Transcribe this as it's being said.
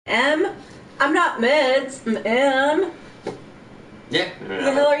M. I'm not Meds. I'm M. Yeah. Who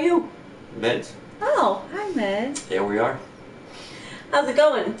the hell are you? Meds. Oh, hi, Meds. Here we are. How's it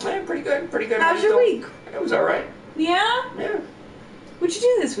going? Yeah, pretty good. Pretty good. How's your week? It was all right. Yeah? Yeah. What'd you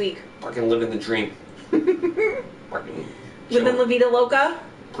do this week? Fucking living the dream. Fucking Living La Vida Loca?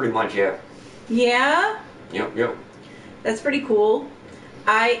 Pretty much, yeah. Yeah? Yep. That's pretty cool.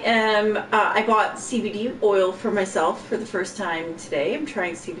 I bought CBD oil for myself for the first time today. I'm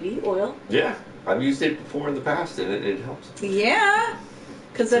trying CBD oil. Yeah. I've used it before in the past, and it helps. Yeah.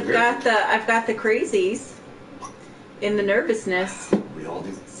 Because I've got the crazies in the nervousness. We all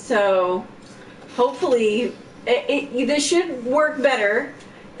do. So, hopefully, this should work better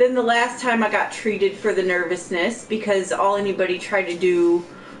than the last time I got treated for the nervousness, because all anybody tried to do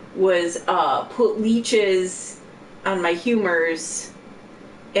was put leeches on my humors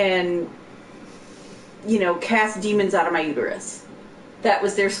and, cast demons out of my uterus. That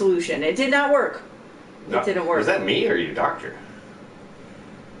was their solution. It did not work. It didn't work. Was that me or your doctor?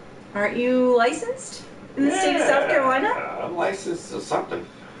 Aren't you licensed in the state of South Carolina? I'm licensed or something.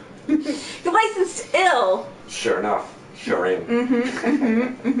 You're licensed ill. Sure enough. Sure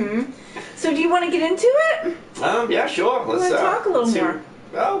am. So do you want to get into it? Yeah, sure. Let's talk a little more.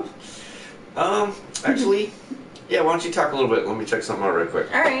 Actually, yeah, why don't you talk a little bit? Let me check something out real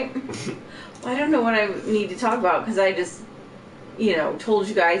quick. All right. Well, I don't know what I need to talk about because I just, told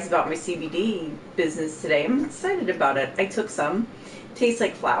you guys about my CBD business today. I'm excited about it. I took some. Tastes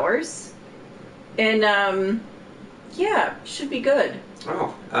like flowers. And, yeah, should be good.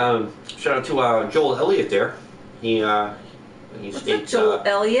 Oh, shout out to Joel Elliott there. He What's states, up, Joel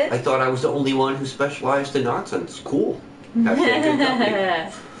Elliott? I thought I was the only one who specialized in nonsense. Cool. That's a good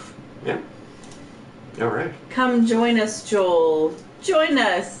company. Yeah. All right. Come join us, Joel. Join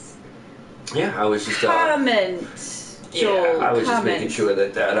us. Yeah, I was just comment, Joel. Yeah, I was just comment. making sure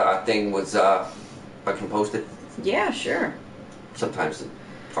that thing was fucking posted. Yeah, sure. Sometimes the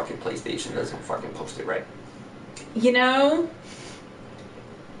fucking PlayStation doesn't fucking post it right.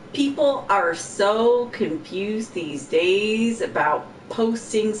 People are so confused these days about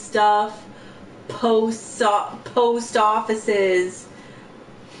posting stuff, post offices.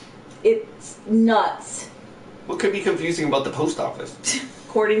 It's nuts. What could be confusing about the post office?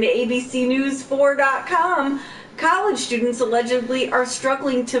 According to ABCNews4.com, college students allegedly are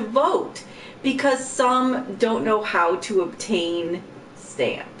struggling to vote because some don't know how to obtain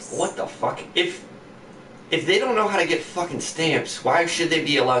stamps. What the fuck? If they don't know how to get fucking stamps, why should they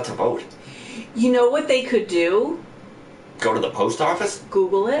be allowed to vote? You know what they could do? Go to the post office?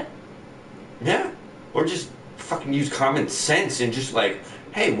 Google it. Yeah. Or just fucking use common sense and just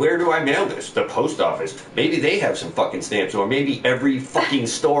hey, where do I mail this? The post office. Maybe they have some fucking stamps, or maybe every fucking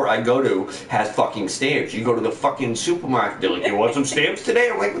store I go to has fucking stamps. You go to the fucking supermarket, they're like, you want some stamps today?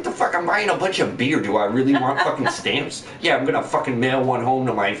 I'm like, what the fuck? I'm buying a bunch of beer. Do I really want fucking stamps? Yeah, I'm gonna fucking mail one home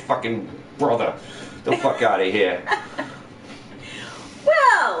to my fucking brother. The fuck out of here.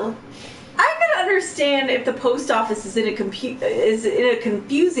 Well, I can understand if the post office is in a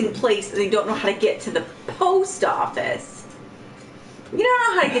confusing place and they don't know how to get to the post office. You don't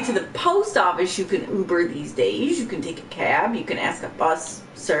know how to get to the post office. You can Uber these days. You can take a cab. You can ask a bus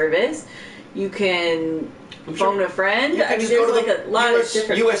service. You can phone a friend. You can just there's go to a lot of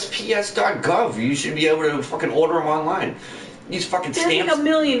different... USPS.gov. You should be able to fucking order them online. Use fucking There's stamps. Like a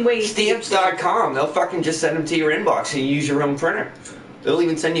million ways. Stamps.com. They'll fucking just send them to your inbox and you use your own printer. They'll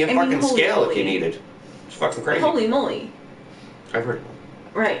even send you a fucking scale if you need it. It's fucking crazy. Holy moly. I've heard.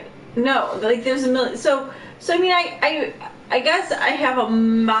 Right. No, there's a million. So I mean, I guess I have a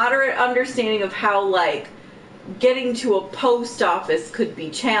moderate understanding of how, getting to a post office could be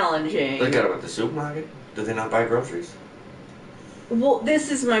challenging. They got them at the supermarket? Do they not buy groceries? Well,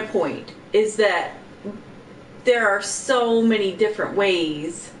 this is my point, is that there are so many different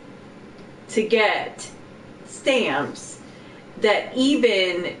ways to get stamps that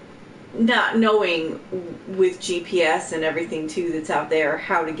even not knowing with GPS and everything, too, that's out there,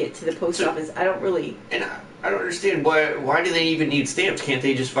 how to get to the post office, I don't really... And I don't understand, why do they even need stamps? Can't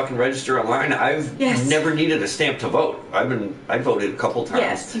they just fucking register online? I've never needed a stamp to vote. I voted a couple times.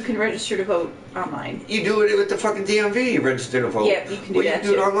 Yes, you can register to vote online. You do it with the fucking DMV, you register to vote. Yep, you can do that, too.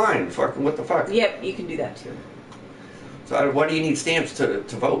 You can do it online. Fucking what the fuck? Yep, you can do that, too. So why do you need stamps to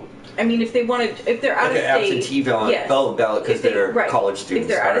vote? I mean, if they're out of state... absentee ballot because they're college students.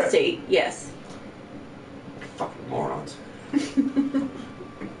 If they're out of state, yes. Fucking morons.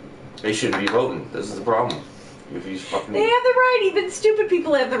 They shouldn't be voting. This is the problem. If he's fucking... They have the right. Even stupid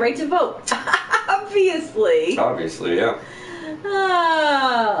people have the right to vote. Obviously. Obviously, yeah.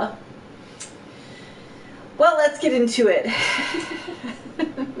 Well, let's get into it.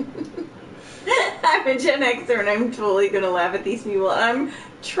 I'm a Gen Xer and I'm totally gonna laugh at these people. I'm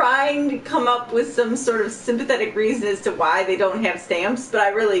trying to come up with some sort of sympathetic reason as to why they don't have stamps, but I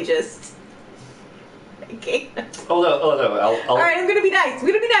really just I can't. Hold on. All right, I'm gonna be nice. I'm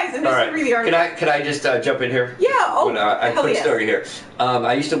just gonna read the article. Can I just jump in here? Yeah. Oh, A hell quick yes. story here.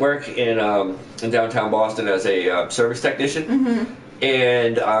 I used to work in downtown Boston as a service technician,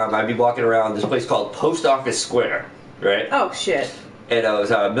 and I'd be walking around this place called Post Office Square, right? Oh shit. And it was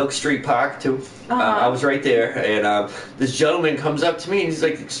Milk Street Park too. I was right there, and this gentleman comes up to me and he's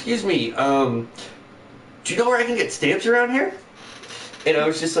like, "Excuse me, do you know where I can get stamps around here?" And I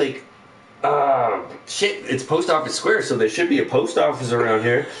was just like, shit, it's Post Office Square, so there should be a post office around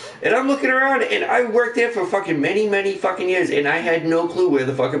here. And I'm looking around, and I worked there for fucking many fucking years, and I had no clue where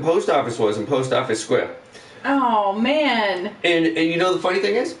the fucking post office was in Post Office Square. Oh man. And you know the funny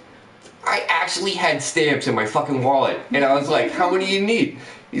thing is, I actually had stamps in my fucking wallet, and I was like, "How many do you need?"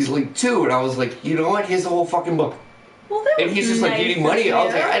 He's like, 2, and I was like, "You know what? Here's the whole fucking book." Well, that And was he's just like, nice "You need money?" of I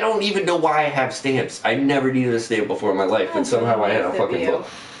was you. like, "I don't even know why I have stamps. I never needed a stamp before in my life, and somehow I had a Nice of fucking you. book."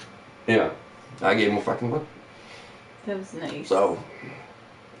 Yeah, I gave him a fucking book. That was nice. So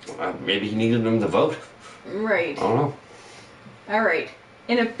maybe he needed them to vote. Right. I don't know. All right.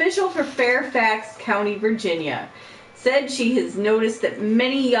 An official for Fairfax County, Virginia, said she has noticed that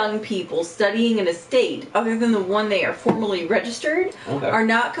many young people studying in a state other than the one they are formally registered Okay. are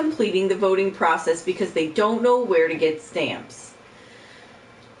not completing the voting process because they don't know where to get stamps.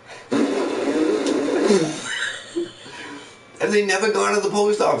 Have they never gone to the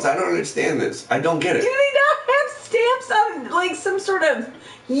post office? I don't understand this. I don't get Do it. they not have stamps on, like, some sort of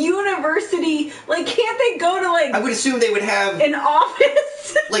university? Like, can't they go to, like, I would assume they would have an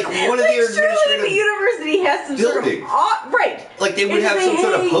office? Like, one of their surely administrative the university has some building. sort of... right. like they would And have say, some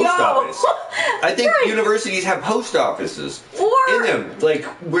sort of "Hey, post yo." office. I think Right. universities have post offices Or- in them, like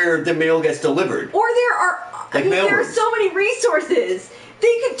where the mail gets delivered. Or there are... Like there are mailrooms. so many resources.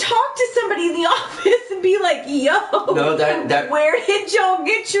 They could talk to somebody in the office and be like, yo, No, that- where did y'all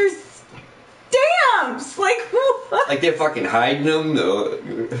get your stamps? Like, what? Like they're fucking hiding them.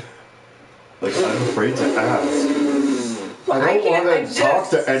 Like I'm afraid to ask. I can't- I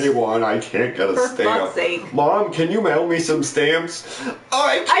just- anyone. I can't get a For fuck's sake. Mom, can you mail me some stamps? Oh,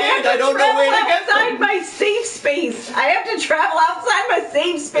 I I have can't. to I don't know travel where to get outside them. my safe space. I have to travel outside my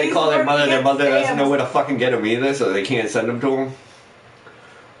safe space. They call in their order to mother. Their get mother doesn't know stamps. where to fucking get them either, so they can't send them to them.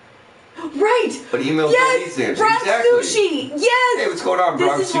 Right. But emails don't need Yes. stamps. Bronx Exactly. Sushi. Yes. Hey, what's going on,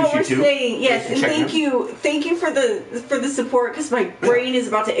 Bronx This is what Sushi we're too? saying. Yes, and Check thank in. you for the support because my brain is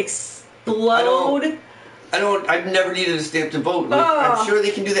about to explode. I've never needed a stamp to vote. Like, Oh. I'm sure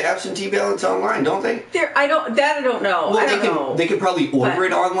they can do the absentee ballots online, don't they? I don't know. Well, I don't know. they can probably order But-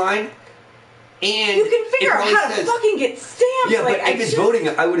 it online. And you can figure it out probably how to says- fucking get stamps. Yeah, like, but if it's voting,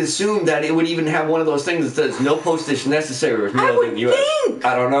 I would assume that it would even have one of those things that says no postage necessary was mailed would in the U.S. think.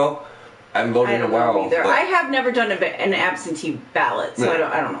 I don't know. I haven't voted I in a don't while. know either. but- I have never done an absentee ballot, so No.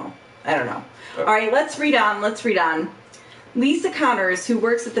 I don't know. All right, let's read on. Lisa Connors, who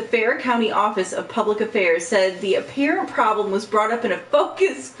works at the Fair County Office of Public Affairs, said the apparent problem was brought up in a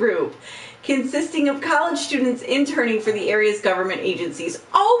focus group consisting of college students interning for the area's government agencies.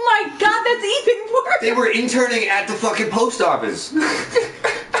 Oh my god, that's even worse! They were interning at the fucking post office.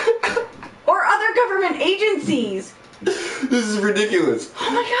 Or other government agencies. This is ridiculous. Oh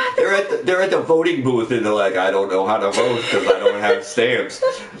my god, They're at the voting booth and they're like, I don't know how to vote because I don't have stamps.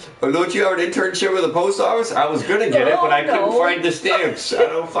 But don't you have an internship with the post office? I was gonna get it, but I couldn't No. find the stamps. I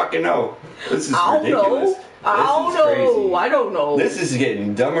don't fucking know. This is I don't ridiculous. know. I don't know. This is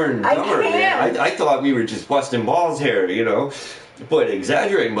getting dumber and I dumber, man. can't. I thought we were just busting balls here, you know, but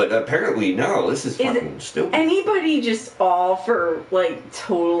exaggerating. But apparently, no. This is fucking stupid. Anybody just all for like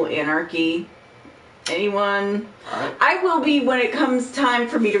total anarchy? Anyone? I will be when it comes time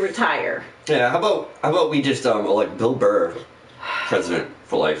for me to retire. Yeah. How about we just elect Bill Burr president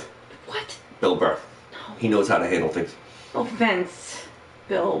for life? What? Bill Burr. He knows how to handle things. No offense,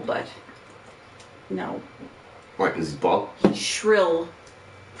 Bill, but no. Why? Because he's bald. He's shrill.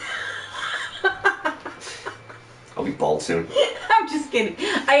 I'll be bald soon. I'm just kidding.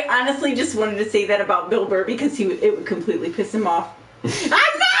 I honestly just wanted to say that about Bill Burr because it would completely piss him off. I'm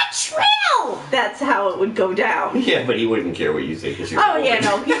not shrill! That's how it would go down. Yeah, but he wouldn't care what you say because you're. Oh bald. yeah,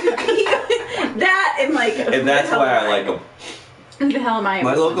 no. That and like. And that's why I like him. Who the hell am I?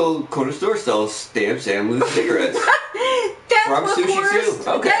 My local corner store sells stamps and loose cigarettes. That's From what sushi corner, too.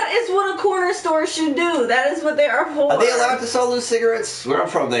 Okay. That is what a corner store should do. That is what they are for. Are they allowed to sell loose cigarettes? Where I'm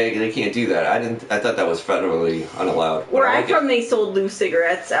from, they can't do that. I thought that was federally unallowed. Where I I'm like it. from, they sold loose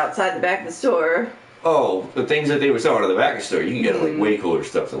cigarettes outside the back of the store. Oh, the things that they were selling in the back of the store, you can get like way cooler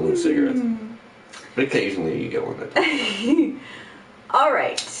stuff than loose cigarettes. But occasionally you get one that. All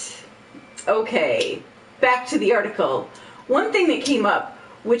right. Okay. Back to the article. One thing that came up,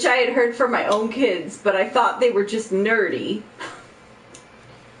 which I had heard from my own kids, but I thought they were just nerdy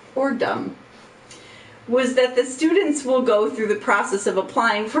or dumb, was that the students will go through the process of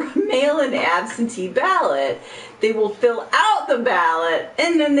applying for a mail-in absentee ballot. They will fill out the ballot,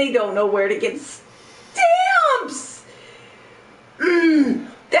 and then they don't know where to get stamps.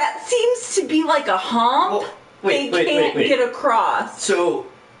 That seems to be like a hump they can't get across. So,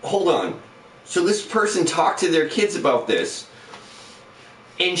 hold on. So this person talked to their kids about this,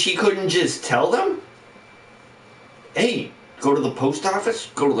 and she couldn't just tell them? Hey, go to the post office,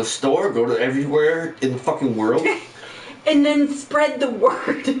 go to the store, go to everywhere in the fucking world. And then spread the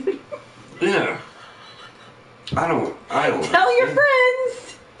word. Yeah. I don't Tell your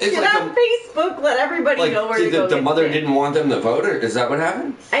friends. It's Get like on Facebook, let everybody know where to go. The mother didn't want them to vote, or is that what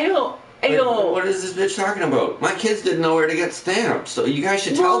happened? I don't. What is this bitch talking about? My kids didn't know where to get stamps, so you guys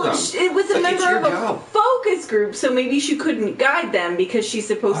should tell them. It was a Like, member of a focus group, so maybe she couldn't guide them because she's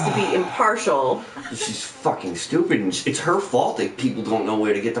supposed to be impartial. She's fucking stupid, and it's her fault that people don't know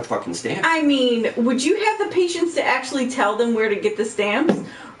where to get the fucking stamps. I mean, would you have the patience to actually tell them where to get the stamps?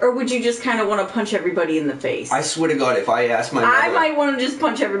 Or would you just kind of want to punch everybody in the face? I swear to God, if I asked my mother... I might want to just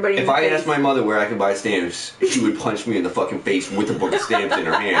punch everybody in the face. If I asked my mother where I could buy stamps, she would punch me in the fucking face with a book of stamps in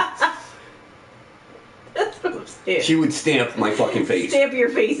her hand. That's what I'm saying. She would stamp my fucking face. Stamp your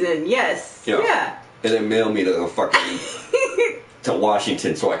face in, yes. Yeah. And then mail me to the fucking... to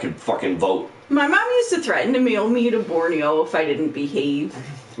Washington so I could fucking vote. My mom used to threaten to mail me to Borneo if I didn't behave.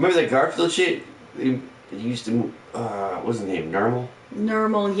 Remember that Garfield shit? He used to... what was his name? Normal?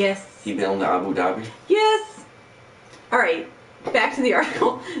 Normal, yes. He mailed to Abu Dhabi? Yes. Alright, back to the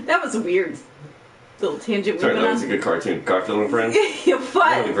article. That was a weird little tangent. Sorry, that was a good cartoon. Garfield and Friends? You're fun.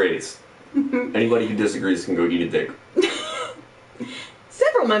 One of the greatest. Anybody who disagrees can go eat a dick.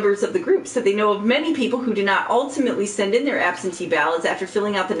 Several members of the group said they know of many people who do not ultimately send in their absentee ballots after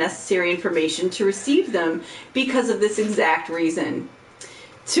filling out the necessary information to receive them because of this exact reason.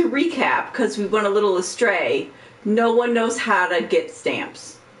 To recap, because we went a little astray, no one knows how to get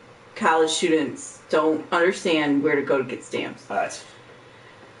stamps. College students don't understand where to go to get stamps.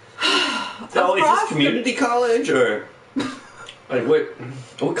 So is this community college or like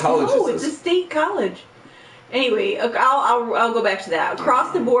what college is this? Oh, it's a state college. Anyway, I'll go back to that.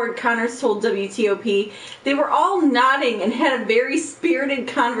 Across the board, Connors told WTOP they were all nodding and had a very spirited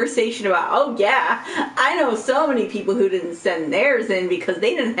conversation about, oh yeah, I know so many people who didn't send theirs in because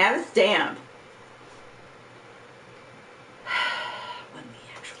they didn't have a stamp.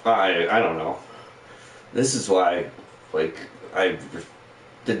 I don't know. This is why, like, I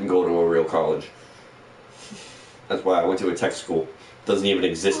didn't go to a real college. That's why I went to a tech school. Doesn't even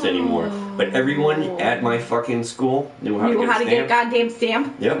exist anymore. But everyone at my fucking school knew how to get a goddamn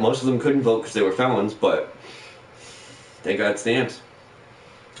stamp. Yeah, most of them couldn't vote because they were felons, but they got stamps.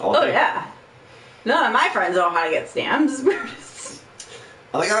 Yeah. None of my friends know how to get stamps.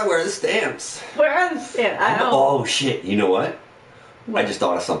 I gotta wear the stamps. Where are the stamps? I know. Oh shit! You know what? I just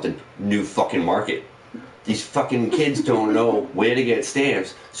thought of something. New fucking market. These fucking kids don't know where to get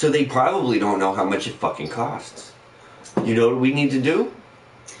stamps, so they probably don't know how much it fucking costs. You know what we need to do?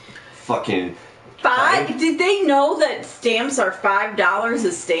 Fucking... Did they know that stamps are $5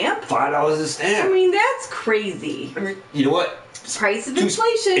 a stamp? $5 a stamp. I mean, that's crazy. I mean, you know what? Price of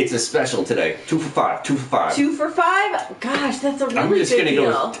inflation. It's a special today. 2 for $5. 2 for $5. 2 for $5? Gosh, that's a really good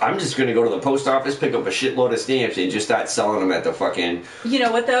deal. I'm just gonna go to the post office, pick up a shitload of stamps, and just start selling them at the fucking... You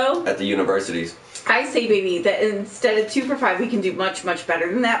know what, though? At the universities. I say, baby, that instead of 2 for $5, we can do much, much better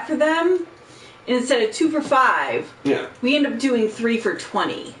than that for them. Instead of 2 for $5, we end up doing 3 for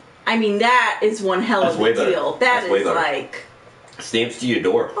 $20. I mean, that is one hell of a deal. That is like stamps to your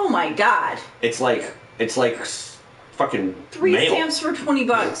door. Oh my god! It's like fucking 3 mail. Stamps for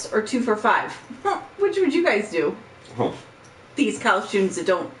 $20 or 2 for $5. Which would you guys do? These college students that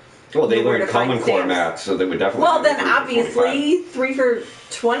don't. Well, they learn Common Core math, so they would definitely. Well, then obviously 3 for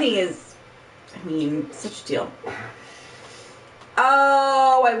 $20 is, I mean, such a deal.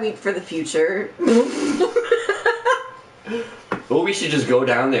 Oh, I weep for the future. Well, we should just go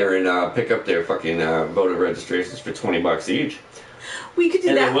down there and pick up their fucking voter registrations for $20 each. We could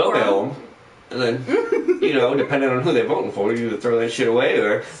do that. And then we'll mail them. And then, you know, depending on who they're voting for, you either throw that shit away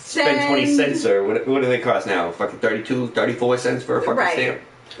or spend 20 cents or what do they cost now? Fucking 32, 34 cents for a fucking stamp?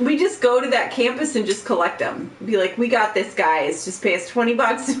 We just go to that campus and just collect them. Be like, we got this, guys. Just pay us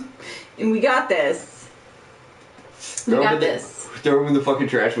 $20 and we got this. We got this. Throw them in the fucking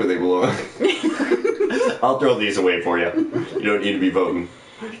trash where they belong. I'll throw these away for you. You don't need to be voting.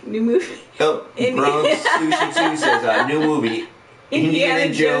 New movie. Oh, Bronx Sushi 2 says, new movie.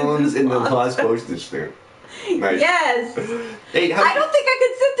 Indiana Jones and the Lost Postage Stamp. Nice. Yes. Hey, I don't think I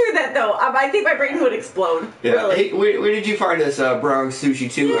could sit through that though. I think my brain would explode. Yeah. Really. Hey, where did you find us, Bronx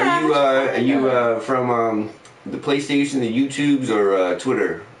Sushi 2? Yeah, Are you from the PlayStation, the YouTubes, or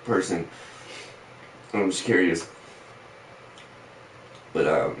Twitter person? I'm just curious. But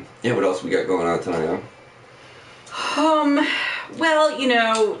yeah, what else we got going on tonight? Huh? Well, you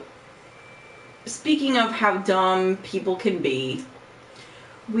know, speaking of how dumb people can be,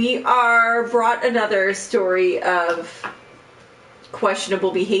 we are brought another story of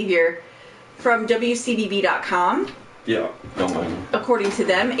questionable behavior from WCBB.com. Yeah, don't mind me. According to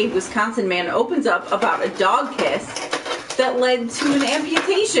them, a Wisconsin man opens up about a dog kiss that led to an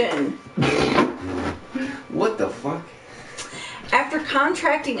amputation. What the fuck? After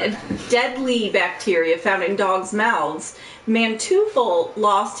contracting a deadly bacteria found in dogs' mouths, Manteuffel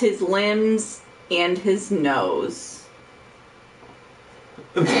lost his limbs and his nose.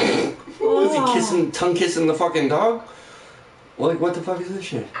 Was he tongue kissing the fucking dog? What the fuck is this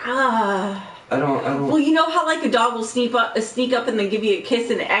shit? I don't. Well, you know how like a dog will sneak up and then give you a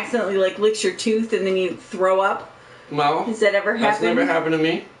kiss and it accidentally like licks your tooth and then you throw up? No. Has that ever happened? That's never happened to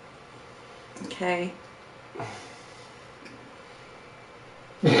me. Okay.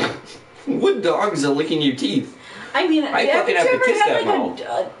 What dogs are licking your teeth? I mean, I fucking have to kiss that mouth.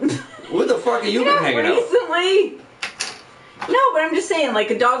 What the fuck are you been hanging out? Recently. No, but I'm just saying,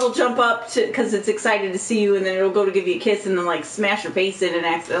 like, a dog will jump up because it's excited to see you, and then it'll go to give you a kiss, and then, like, smash your face in and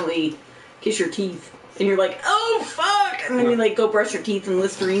accidentally kiss your teeth. And you're like, oh, fuck! And then you, like, go brush your teeth and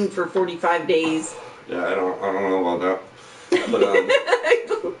Listerine for 45 days. Yeah, I don't know about that. But,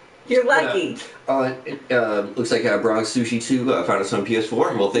 you're lucky. It looks like Bronx Sushi 2 found us on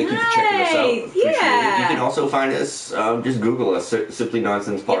PS4. Well, thank you for checking us out. Appreciate it. You can also find us, just Google us, Simply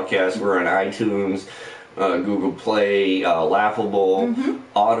Nonsense Podcast. We're on iTunes, Google Play, Laughable,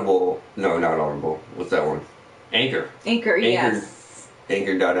 Audible. No, not Audible. What's that one? Anchor, yes.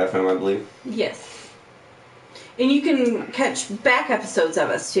 Anchor.fm, I believe. Yes. And you can catch back episodes of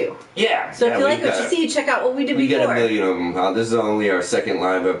us, too. Yeah. So if you like what you see, check out what we did before. We got a million of them. This is only our second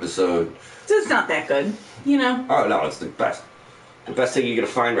live episode. So it's not that good, you know? Oh, no, it's the best. The best thing you're going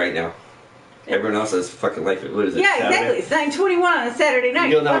to find right now. Everyone else has fucking like, what is it? Yeah, Saturday? exactly. It's 9:21 on a Saturday night.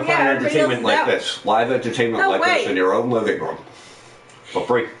 You'll never find entertainment like this. Live entertainment like this in your own living room. For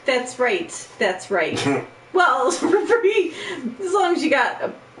free. That's right. That's right. Well, for free, as long as you got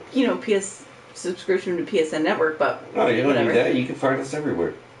a, PS subscription to PSN Network, but no, you don't whatever. need that. You can find us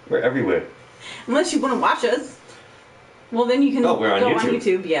everywhere. We're everywhere. Unless you want to watch us. Well, then you can we're on go YouTube. on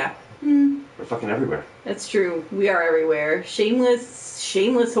YouTube, yeah. We're fucking everywhere. That's true. We are everywhere. Shameless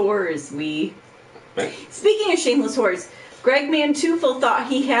whores, we. Right. Speaking of shameless whores, Greg Manteuffel thought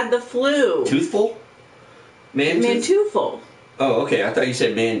he had the flu. Toothful? Manteuffel. Oh, okay. I thought you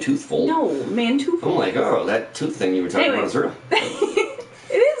said man-toothful. No, Manteuffel. I'm like, oh, that tooth thing you were talking about is real.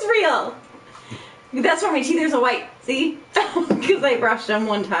 It is real. That's why my teeth are so white. See? Because I brushed them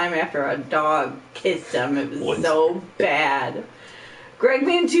one time after a dog kissed them. It was so bad. Greg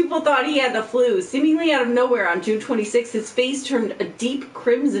Manteuffel thought he had the flu. Seemingly out of nowhere on June 26th, his face turned a deep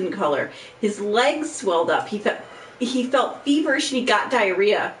crimson color. His legs swelled up. He felt feverish and he got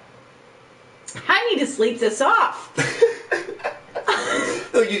diarrhea. I need to sleep this off.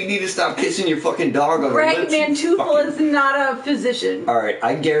 Oh, you need to stop kissing your fucking dog on Greg the lips. Manteuffel is not a physician. Alright,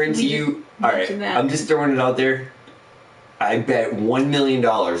 I guarantee you. Alright, I'm just throwing it out there. I bet $1 million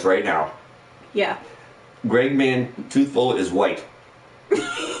right now. Yeah. Greg Manteuffel is white.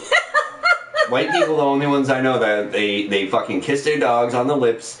 White people are the only ones I know that they fucking kiss their dogs on the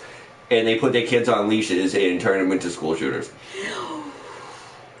lips and they put their kids on leashes and turn them into school shooters.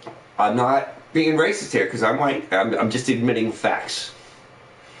 I'm not being racist here because I'm white. I'm just admitting facts.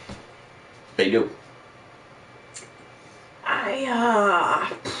 They do.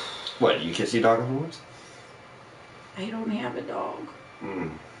 What, you kiss your dog on the lips? I don't have a dog.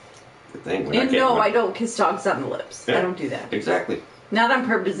 Good thing. And no, I don't kiss dogs on the lips. Yeah, I don't do that. Exactly. Not on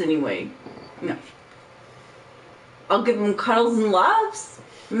purpose anyway. No. I'll give them cuddles and loves.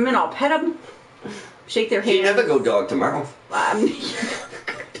 And then I'll pet them. Shake their hands. You never go dog to mouth.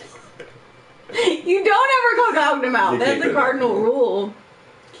 You don't ever go dog to mouth. That's a cardinal rule.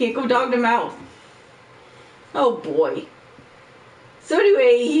 Can't go dog to mouth. Oh boy. So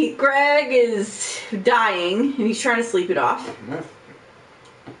anyway, Greg is dying and he's trying to sleep it off.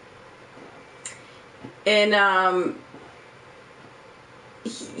 And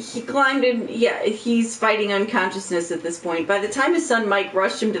he climbed in. Yeah, he's fighting unconsciousness at this point. By the time his son Mike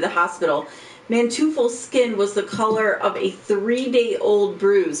rushed him to the hospital, Manteufel's skin was the color of a 3-day-old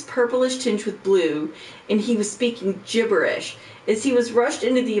bruise, purplish tinged with blue, and he was speaking gibberish. As he was rushed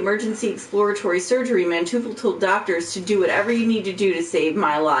into the emergency exploratory surgery, Manteufel told doctors to do whatever you need to do to save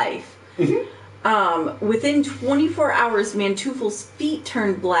my life. Within 24 hours, Manteufel's feet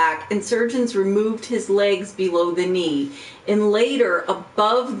turned black, and surgeons removed his legs below the knee, and later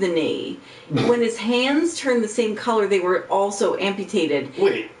above the knee. When his hands turned the same color, they were also amputated.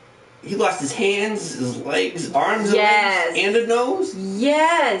 Wait, he lost his hands, his legs, arms, Yes. and legs, and a nose?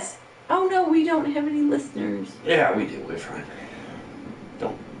 Yes! Oh no, we don't have any listeners. Yeah, we do. We're fine.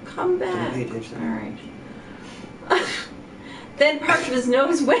 Don't Come back. pay attention. Alright. Then part of his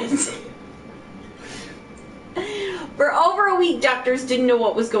nose went. For over a week, doctors didn't know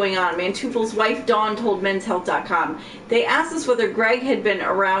what was going on. Manteufel's wife, Dawn, told menshealth.com. They asked us whether Greg had been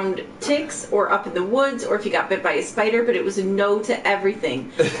around ticks or up in the woods or if he got bit by a spider, but it was a no to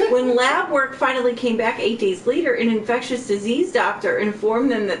everything. When lab work finally came back 8 days later, an infectious disease doctor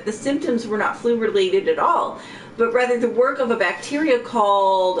informed them that the symptoms were not flu-related at all, but rather the work of a bacteria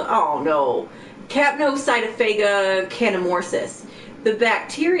called, Capnocytophaga canemorsis. The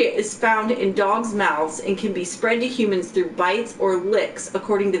bacteria is found in dogs' mouths and can be spread to humans through bites or licks,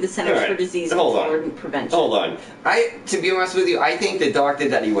 according to the Centers for Disease Control and Prevention. Hold on. To be honest with you, I think the doctor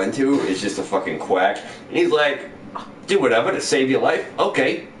that he went to is just a fucking quack. And he's like, do whatever to save your life.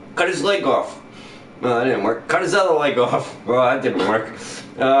 Okay. Cut his leg off. No, that didn't work. Cut his other leg off. Well, that didn't work.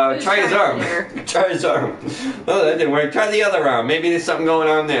 Try his arm. Try his arm. Oh, that didn't work. Try the other arm. Maybe there's something going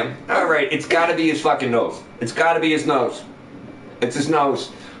on there. Alright, it's gotta be his fucking nose. It's gotta be his nose. It's his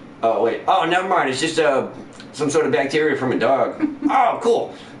nose. Oh, wait. Oh, never mind. It's just some sort of bacteria from a dog. Oh,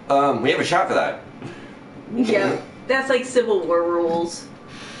 cool. We have a shot for that. Yeah, that's like Civil War rules.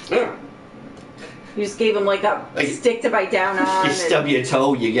 Yeah. You just gave him like a stick to bite down on. You stub your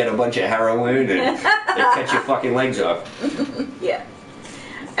toe, you get a bunch of heroin, and they cut your fucking legs off. Yeah.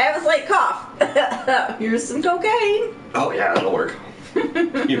 I have a slight cough. Here's some cocaine. Oh, yeah, that'll work.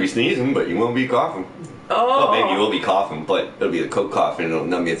 You'll be sneezing, but you won't be coughing. Oh. Well, maybe you will be coughing, but it'll be the coke cough, and it'll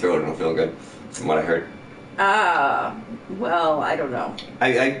numb your throat, and it'll feel good, from what I heard. Well, I don't know.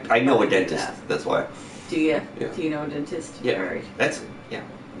 I know a dentist, that's why. Do you? Yeah. Do you know a dentist? Yeah, All right. yeah.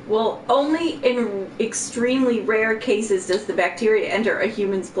 Well, only in extremely rare cases does the bacteria enter a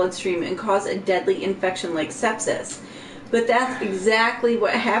human's bloodstream and cause a deadly infection like sepsis. But that's exactly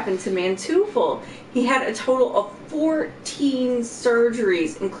what happened to Manteufel. He had a total of 14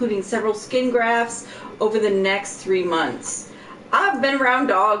 surgeries, including several skin grafts, over the next 3 months. I've been around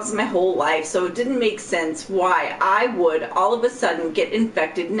dogs my whole life, so it didn't make sense why I would all of a sudden get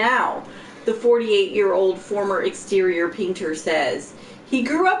infected now, the 48-year-old former exterior painter says. He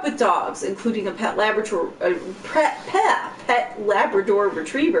grew up with dogs, including a pet Labrador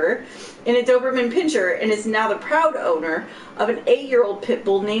retriever and a Doberman Pinscher, and is now the proud owner of an 8-year-old pit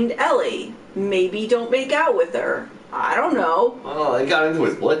bull named Ellie. Maybe don't make out with her. I don't know. Oh, it got into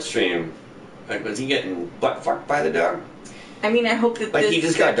his bloodstream. Like, was he getting butt fucked by the dog? I mean, I hope that he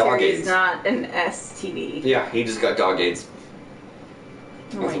just got dog bacteria AIDS. is not an STD. Yeah, he just got dog AIDS.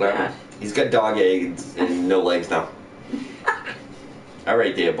 Oh That's my what god. happened. He's got dog AIDS and no legs now. All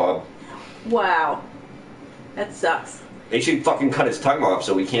right there, Bob. Wow. That sucks. They should fucking cut his tongue off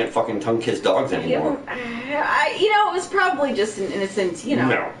so we can't fucking tongue kiss dogs anymore. It was probably just an innocent,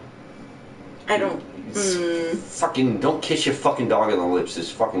 No. I don't. Fucking don't kiss your fucking dog on the lips. It's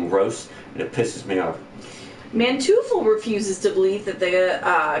fucking gross and it pisses me off. Manteufel refuses to believe that the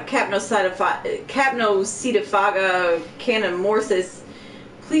Capnocytophaga canemorsis.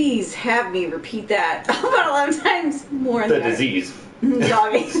 Please have me repeat that about 11 times more. The disease.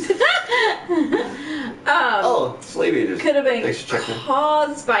 Dog AIDS. Slave eaters. Could have been Thanks for checking.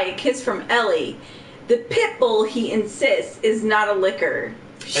 caused by a kiss from Ellie. The pit bull, he insists, is not a licker.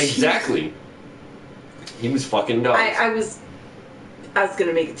 Exactly. He was fucking dogs. I was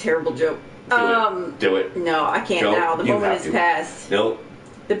gonna make a terrible joke. Do it. No, I can't Joke, now. The you moment have is to. past. Nope.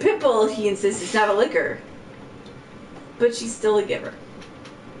 The pit bull, he insists, is not a licker. But she's still a giver.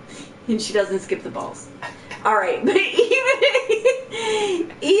 And she doesn't skip the balls. Alright, but even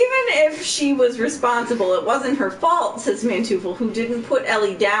if she was responsible, it wasn't her fault, says Manteufel, who didn't put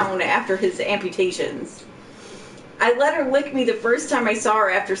Ellie down after his amputations. I let her lick me the first time I saw her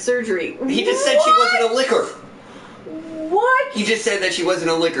after surgery. He just said she wasn't a licker. What? He just said that she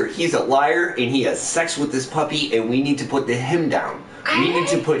wasn't a licker. He's a liar and he has sex with this puppy and we need to put him down. We need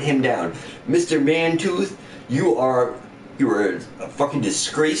to put him down. Mr. Mantooth, you are a fucking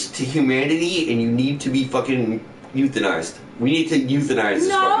disgrace to humanity and you need to be fucking euthanized. We need to euthanize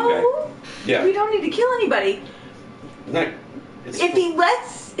this fucking guy. No. Yeah. We don't need to kill anybody. No. If he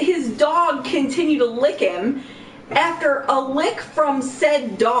lets lets his dog continue to lick him after a lick from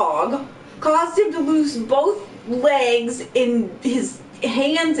said dog caused him to lose both legs in his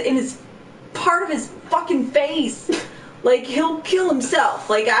hands and his part of his fucking face. Like, he'll kill himself.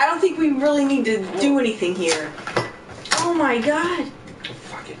 Like, I don't think we really need to do anything here. Oh my god.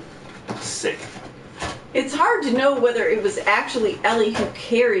 Fucking sick. It's hard to know whether it was actually Ellie who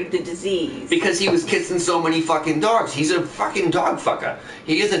carried the disease. Because he was kissing so many fucking dogs. He's a fucking dog fucker.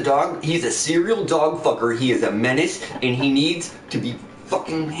 He is a dog. He's a serial dog fucker. He is a menace, and he needs to be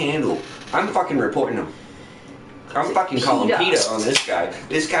fucking handled. I'm fucking reporting him. I'm fucking calling PETA on this guy.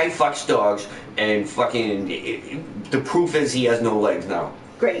 This guy fucks dogs, and fucking the proof is he has no legs now.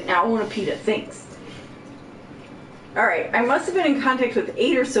 Great, now I want a PETA. Thanks. Alright, I must have been in contact with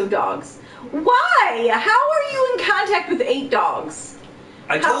 8 or so dogs. Why? How are you in contact with 8 dogs?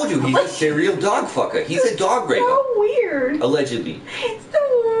 I told you, he's a serial dog fucker. He's a dog raper. So weird. Allegedly. It's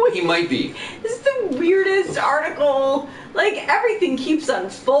the He might be. This is the weirdest article. Like, everything keeps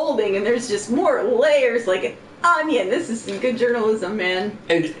unfolding, and there's just more layers, like an onion. This is some good journalism, man.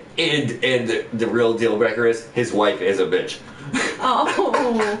 And the real deal breaker is his wife is a bitch.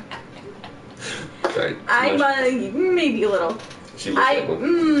 Oh. Sorry. I'm maybe a little. She looks like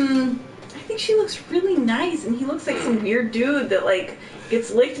one. I think she looks really nice, and he looks like some weird dude that like gets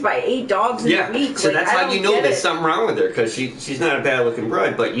licked by 8 dogs in a week. So like, that's I how don't you know get there's it. something wrong with her, because she's not a bad looking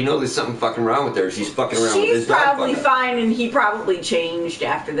broad, but you know there's something fucking wrong with her. She's fucking around with She's this dog probably fucker. fine, and he probably changed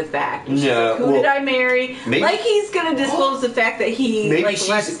after the fact. And she's No, like, who well, did I marry? maybe- Like he's gonna disclose the fact that he Maybe like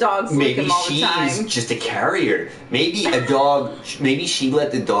lets dogs lick him all the time. she's just a carrier. Maybe a dog. Maybe she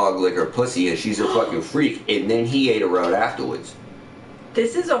let the dog lick her pussy, and she's a fucking freak, and then he ate her out afterwards.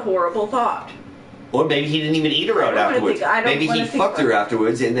 This is a horrible thought. Or maybe he didn't even eat her out I don't afterwards. wanna think- I don't Maybe wanna he think fucked about her it.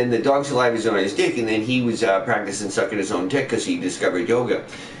 afterwards, and then the dog's saliva was on his dick, and then he was practicing sucking his own dick because he discovered yoga.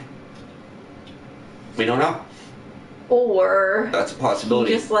 We don't know. Or That's a he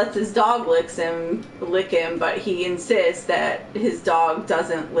possibility. just lets his dog lick him, but he insists that his dog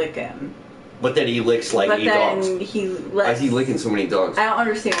doesn't lick him. But then he licks like But 8 then dogs. he Why lets. is he licking so many dogs? I don't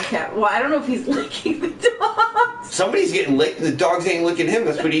understand what's happening. Well, I don't know if he's licking the dogs. Somebody's getting licked. The dogs ain't licking him.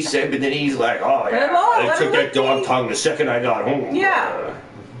 That's what he said. But then he's like, "Oh Let yeah, him on, I let took him that lick dog me." tongue the second I got home." Yeah.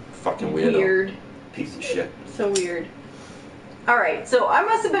 Fucking weirdo. Weird. Piece of shit. So weird. Alright, so I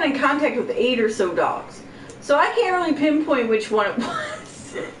must have been in contact with 8 or so dogs. So I can't really pinpoint which one it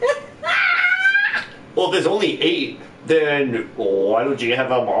was. Well, if there's only 8, then why don't you have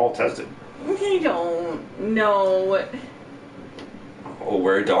them all tested? I don't know. Oh,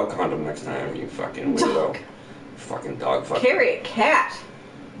 wear a dog condom next time, you fucking weirdo. Dog. Fucking dog fucker. Carry a cat.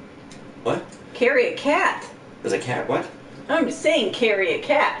 What? Carry a cat. There's a cat. What? I'm just saying carry a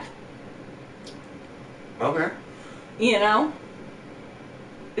cat. Okay. You know?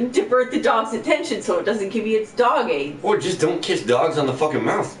 Divert the dog's attention so it doesn't give you its dog AIDS. Or just don't kiss dogs on the fucking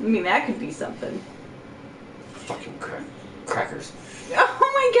mouth. I mean, that could be something. Fucking crackers.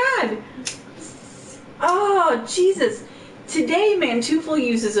 Oh my god! Oh, Jesus. Today, Mantufel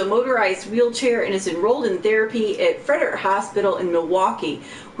uses a motorized wheelchair and is enrolled in therapy at Frederick Hospital in Milwaukee,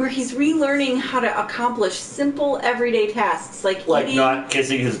 where he's relearning how to accomplish simple everyday tasks like eating, not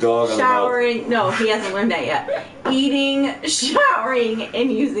kissing his dog on the mouth. showering. No, he hasn't learned that yet. Eating, showering, and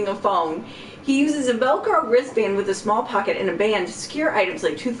using a phone. He uses a Velcro wristband with a small pocket and a band to secure items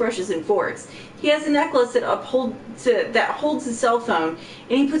like toothbrushes and forks. He has a necklace that holds his cell phone,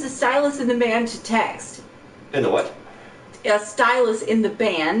 and he puts a stylus in the band to text. In the what? A stylus in the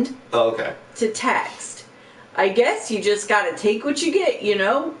band Oh, okay. to text. I guess you just gotta take what you get, you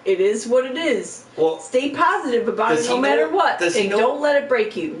know? It is what it is. Well, Stay positive about it does no he matter know- what, does he and know- don't let it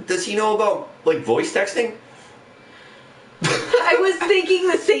break you. does he know about, like, voice texting? I was thinking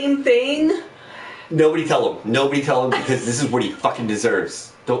the same thing. Nobody tell him. Nobody tell him, because this is what he fucking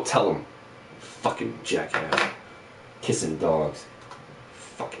deserves. Don't tell him. Fucking jackass. Kissing dogs.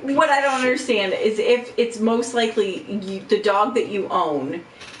 Fucking piece What I of don't shit. understand is if it's most likely the dog that you own,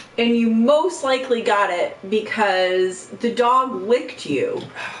 and you most likely got it because the dog licked you,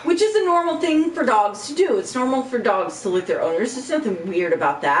 which is a normal thing for dogs to do. It's normal for dogs to lick their owners. There's nothing weird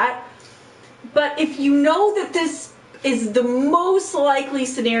about that. But if you know that this is the most likely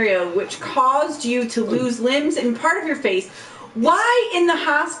scenario which caused you to lose limbs and part of your face, why in the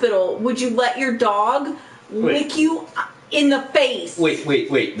hospital would you let your dog lick you in the face? Wait.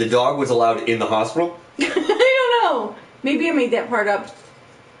 The dog was allowed in the hospital? I don't know. Maybe I made that part up.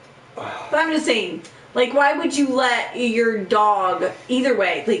 But I'm just saying, Like, why would you let your dog, either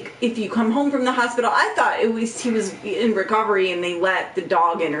way, like, if you come home from the hospital, I thought he was in recovery and they let the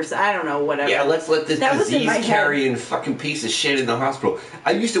dog in, or I don't know, whatever. Yeah, let's let this That was in my disease-carrying fucking piece of shit in the hospital.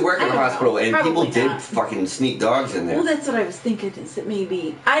 I used to work in I the don't know. hospital, and people Probably did not. fucking sneak dogs in there. Well, that's what I was thinking, is that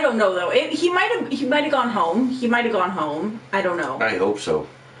maybe, I don't know, though. He might have gone home. I don't know. I hope so.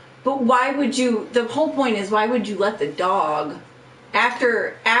 But why would you, the whole point is, why would you let the dog,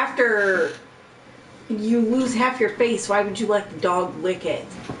 after you lose half your face, why would you let the dog lick it?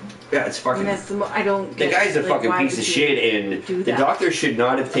 Yeah, it's fucking... And that's I don't The get, guy's a like, fucking why piece would of you shit, and do the that? doctor should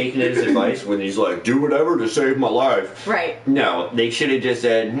not have taken his advice when he's like, do whatever to save my life. Right. No, they should have just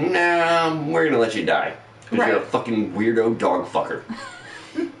said, nah, we're gonna let you die. Because you're a Right. fucking weirdo dog fucker.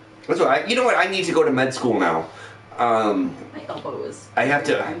 That's what you know what? I need to go to med school now. My elbow is. I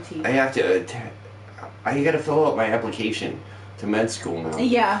gotta fill out my application to med school now.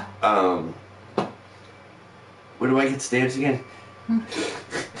 Yeah. Where do I get stamps again?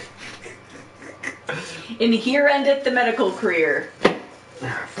 And here ended the medical career.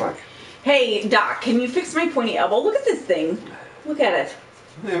 Ah, fuck. Hey, Doc, can you fix my pointy elbow? Look at this thing. Look at it.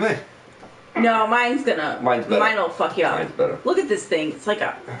 Hey, man. No, mine's better. Mine'll fuck you up. Mine's better. Look at this thing.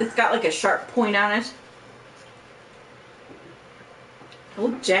 It's got like a sharp point on it. I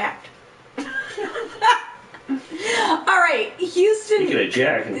look jacked. All right, Houston.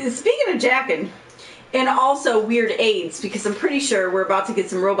 Speaking of jacking, and also weird AIDS, because I'm pretty sure we're about to get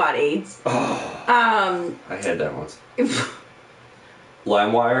some robot AIDS. Oh, I had that once.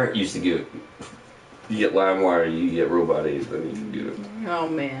 LimeWire used to give. You get LimeWire, you get robot AIDS, then you can do it. Oh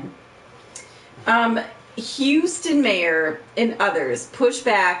man. Houston mayor and others push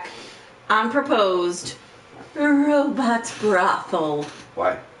back on proposed robot brothel.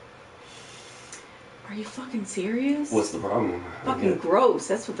 Why? Are you fucking serious? What's the problem? Fucking gross.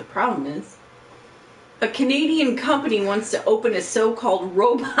 That's what the problem is. A Canadian company wants to open a so-called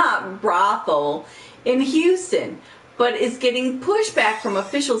robot brothel in Houston, but is getting pushback from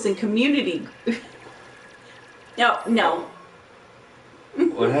officials and community. No.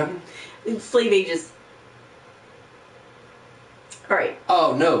 What happened? It's slave ages. All right.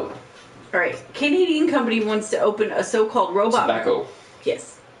 Oh, no. All right. Canadian company wants to open a so-called robot. Tobacco.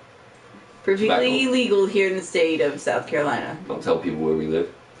 Yes. Perfectly illegal here in the state of South Carolina. Don't tell people where we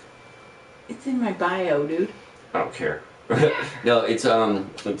live. It's in my bio, dude. I don't care. No, it's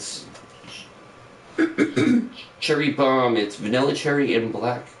cherry bomb. It's vanilla cherry and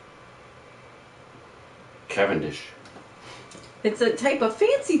black Cavendish. It's a type of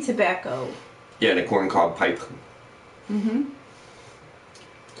fancy tobacco. Yeah, and a corncob pipe. Mm-hmm.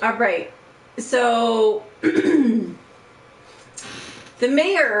 All right. So, the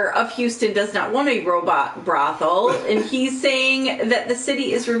mayor of Houston does not want a robot brothel, and he's saying that the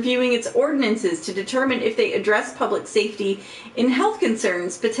city is reviewing its ordinances to determine if they address public safety and health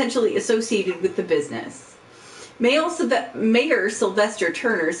concerns potentially associated with the business. Mayor Sylvester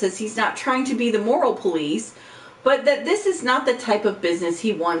Turner says he's not trying to be the moral police, but that this is not the type of business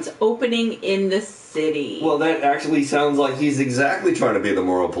he wants opening in the city. Well, that actually sounds like he's exactly trying to be the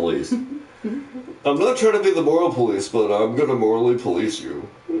moral police. I'm not trying to be the moral police, but I'm going to morally police you.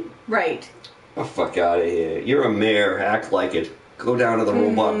 Right. Oh, fuck out of here. You're a mayor. Act like it. Go down to the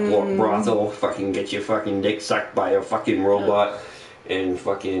robot brothel. Fucking get your fucking dick sucked by a fucking robot. And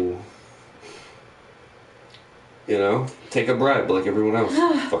fucking... You know? Take a bribe like everyone else.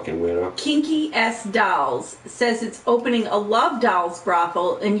 Fucking weirdo. Kinky S Dolls says it's opening a Love Dolls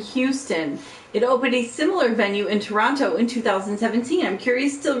brothel in Houston. It opened a similar venue in Toronto in 2017. I'm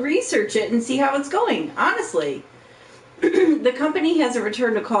curious to research it and see how it's going, honestly. The company hasn't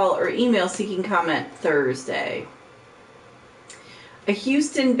returned a call or email seeking comment Thursday. A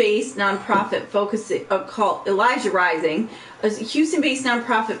Houston-based nonprofit called Elijah Rising, a Houston-based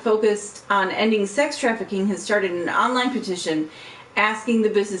nonprofit focused on ending sex trafficking, has started an online petition asking the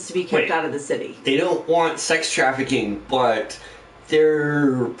business to be kept out of the city. They don't want sex trafficking, but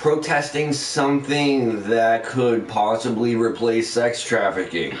they're protesting something that could possibly replace sex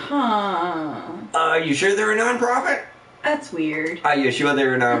trafficking. Huh. You sure they're a nonprofit? That's weird. Are you sure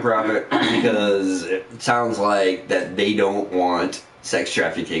they're a nonprofit? Because it sounds like that they don't want sex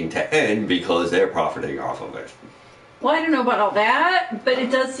trafficking to end because they're profiting off of it. Well, I don't know about all that, but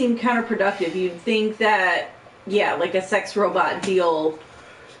it does seem counterproductive. You'd think that, yeah, like a sex robot deal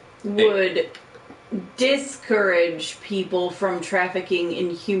would discourage people from trafficking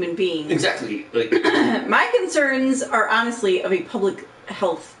in human beings. Exactly. Like, my concerns are honestly of a public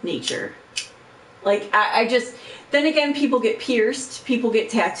health nature. Like, I just... Then again, people get pierced, people get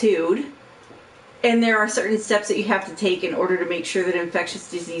tattooed. And there are certain steps that you have to take in order to make sure that infectious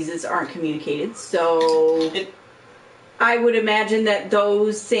diseases aren't communicated. So I would imagine that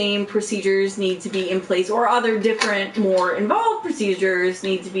those same procedures need to be in place, or other different, more involved procedures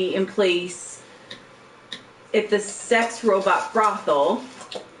need to be in place at the sex robot brothel.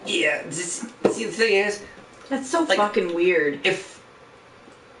 Yeah, see, the thing is... That's so fucking weird. If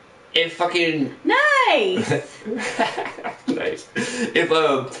fucking... Nice! Nice.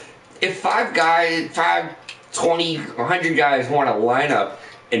 If 5 guys, 20, 100 guys want to line up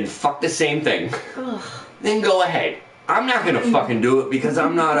and fuck the same thing, then go ahead. I'm not gonna fucking do it because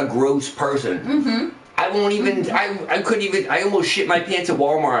I'm not a gross person. Mm-hmm. I won't even, I couldn't even, I almost shit my pants at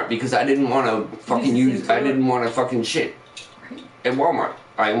Walmart because I didn't want to fucking I didn't want to fucking shit at Walmart.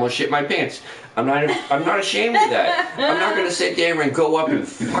 I almost shit my pants. I'm not ashamed of that. I'm not gonna sit there and go up and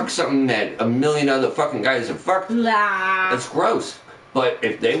fuck something that a million other fucking guys have fucked. That's gross. But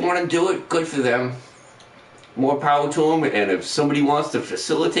if they want to do it, good for them. More power to them. And if somebody wants to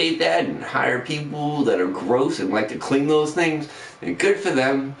facilitate that and hire people that are gross and like to clean those things, then good for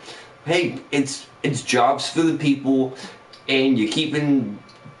them. Hey, it's jobs for the people, and you're keeping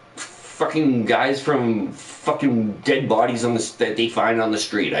fucking guys from fucking dead bodies that they find on the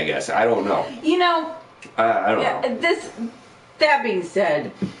street, I guess. I don't know. You know, I don't know. That being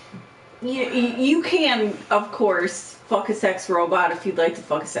said, you can, of course, fuck a sex robot if you'd like to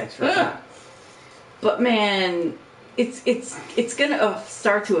fuck a sex robot. Yeah. But man, it's gonna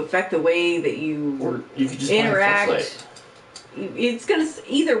start to affect the way that you can just interact. It's gonna,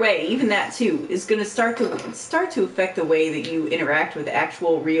 either way, even that too is gonna start to affect the way that you interact with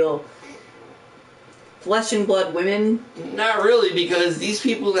actual, real flesh and blood women. Not really, because these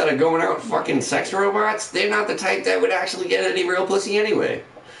people that are going out fucking sex robots, they're not the type that would actually get any real pussy anyway.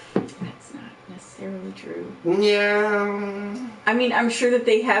 That's not necessarily true. Yeah. I mean, I'm sure that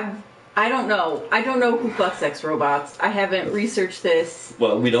they have. I don't know who fucks sex robots. I haven't researched this.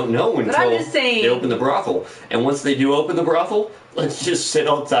 Well, we don't know until they open the brothel. And once they do open the brothel, let's just sit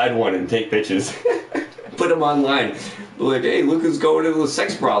outside one and take pictures. Put them online. Like, hey, look who's going to the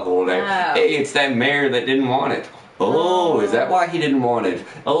sex brothel today. Oh. Hey, it's that mayor that didn't want it. Oh, is that why he didn't want it?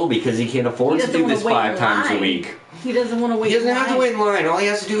 Oh, because he can't afford to do this 5 times a week. He doesn't want to wait in line. He doesn't have to wait in line. All he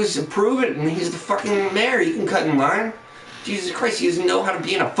has to do is approve it, and he's the fucking mayor. He can cut in line. Jesus Christ, he doesn't know how to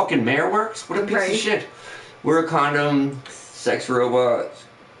be in a fucking mayor works? What a piece of shit. We're a condom, sex robot,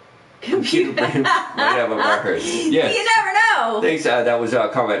 computer brain, whatever, Marcus. Yes. You never know. Thanks, that was a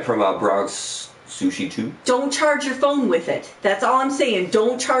comment from Bronx Sushi 2. Don't charge your phone with it. That's all I'm saying.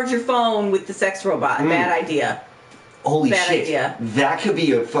 Don't charge your phone with the sex robot. Bad idea. Holy Bad shit. idea. That could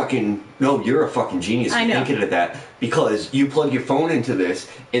be a fucking... No, you're a fucking genius for thinking of that. Because you plug your phone into this,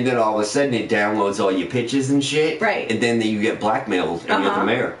 and then all of a sudden it downloads all your pictures and shit. Right. And then you get blackmailed, and you're the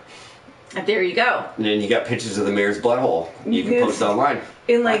mayor. And there you go. And then you got pictures of the mayor's butthole. You can post online.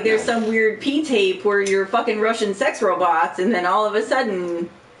 And like there's some weird P-tape where you're fucking Russian sex robots, and then all of a sudden,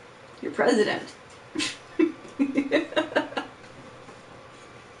 you're president.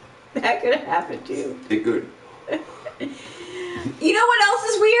 That could happen too. It could. You know what else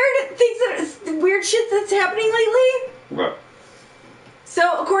is weird? Weird shit that's happening lately? What?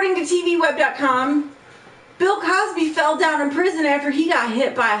 So, according to TVWeb.com, Bill Cosby fell down in prison after he got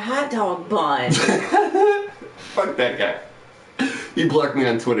hit by a hot dog bun. Fuck that guy. He blocked me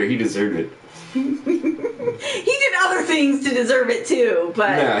on Twitter. He deserved it. He did other things to deserve it too,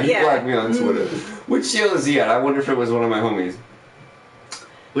 but nah, he blocked me on Twitter. Which show is he at? I wonder if it was one of my homies.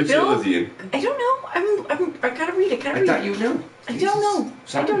 Which show is he in? I don't know. I gotta read it. I thought you knew. I don't know.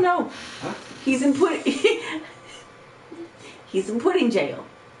 Sorry. I don't know. Huh? He's in pudding jail.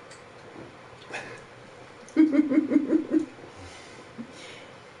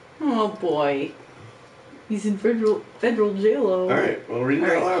 Oh boy. He's in federal jail. Alright, well read it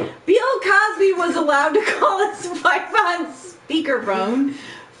out loud. Bill Cosby was allowed to call his wife on speakerphone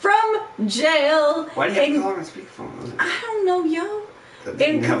from jail. Why do you have to call him on speakerphone? I don't know, yo.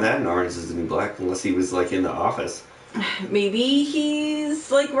 They didn't have that in Orange is the New Black unless he was like in the office. Maybe he's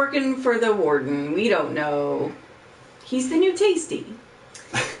like working for the warden. We don't know. He's the new Tasty.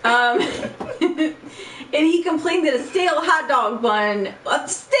 And he complained that a stale hot dog bun, a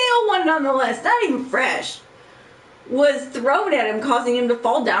stale one nonetheless, not even fresh, was thrown at him, causing him to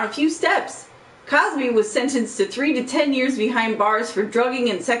fall down a few steps. Cosby was sentenced to 3 to 10 years behind bars for drugging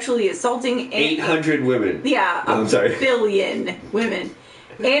and sexually assaulting 800 women. Yeah, I'm sorry. billion women.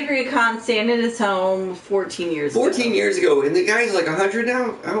 Andrea Kahn staying at his home 14 years ago. 14 years ago, and the guy's like 100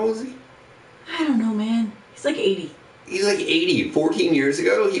 now? How old is he? I don't know, man. He's like 80. He's like 80. 14 years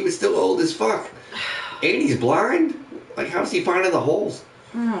ago, he was still old as fuck. And he's blind? Like, how's he finding the holes?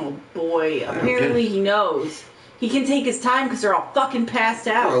 Oh boy! Apparently he knows. He can take his time because they're all fucking passed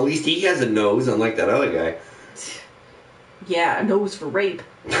Or at out. least he has a nose, unlike that other guy. Yeah, a nose for rape.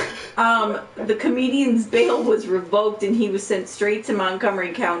 The comedian's bail was revoked and he was sent straight to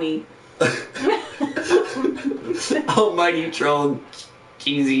Montgomery County. Almighty Troll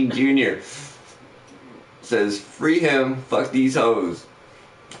Cheesy Jr. says, free him, fuck these hoes.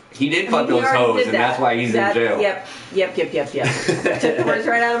 He did fuck He those already hoes, did and that's why he's in jail. Yep. Took the words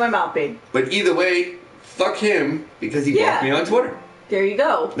right out of my mouth, babe. But either way, fuck him, because he blocked me on Twitter. There you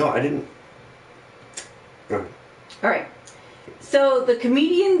go. No, I didn't. Go ahead. All right. So the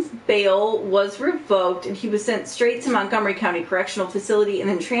comedian's bail was revoked and he was sent straight to Montgomery County Correctional Facility and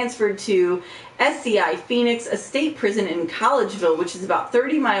then transferred to SCI Phoenix, a state prison in Collegeville, which is about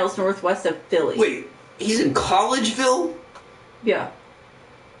 30 miles northwest of Philly. Wait, he's in Collegeville? Yeah.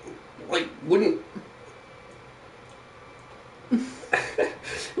 Like, wouldn't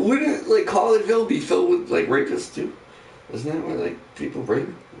like Collegeville be filled with like rapists too? Isn't that where like people rape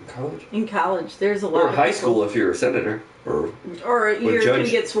in college? In college, there's a lot Or of high people. school if you're a senator or you're going to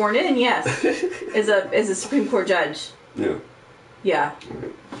judge. get sworn in, yes, as a Supreme Court judge. Yeah. Yeah.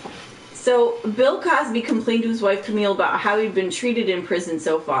 So Bill Cosby complained to his wife Camille about how he'd been treated in prison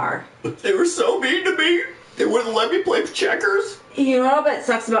so far. They were so mean to me. They wouldn't let me play checkers. You know what that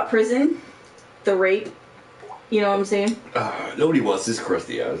sucks about prison? The rape. You know what I'm saying? Nobody wants this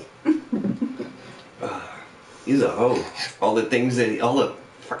crusty ass. He's a hoe. All the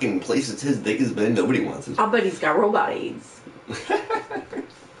fucking places his dick has been, nobody wants it. I'll bet he's got robot AIDS.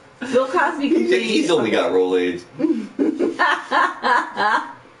 Bill Cosby complained... He's only got roll AIDS.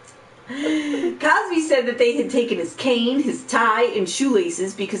 Cosby said that they had taken his cane, his tie, and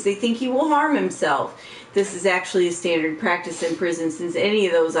shoelaces because they think he will harm himself. This is actually a standard practice in prison since any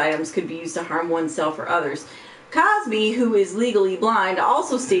of those items could be used to harm oneself or others. Cosby, who is legally blind,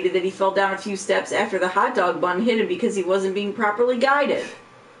 also stated that he fell down a few steps after the hot dog bun hit him because he wasn't being properly guided.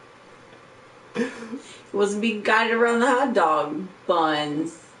 He wasn't being guided around the hot dog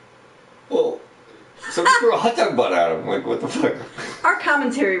buns. Well, somebody threw a hot dog bun at him. Like, what the fuck? Our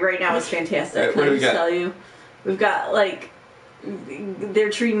commentary right now is fantastic. Right, what Can do I we just got? tell you? We've got, like, they're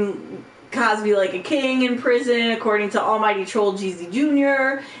treating Cosby like a king in prison, according to Almighty Troll Jeezy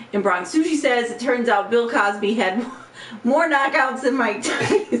Jr. And Bronx Sushi says, it turns out Bill Cosby had more knockouts than Mike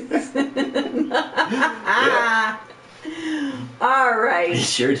Tyson. Yeah. All right. He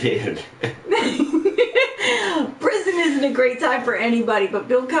sure did. Prison isn't a great time for anybody, but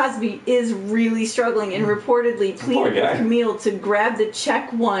Bill Cosby is really struggling and reportedly pleaded with Camille to grab the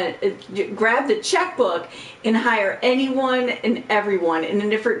checkbook and hire anyone and everyone in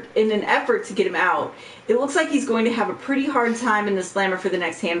an effort to get him out. It looks like he's going to have a pretty hard time in the slammer for the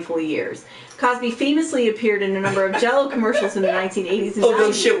next handful of years. Cosby famously appeared in a number of Jell-O commercials in the 1980s and 90s. Oh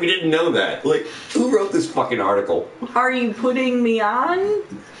no shit, we didn't know that. Like, who wrote this fucking article? Are you putting me on?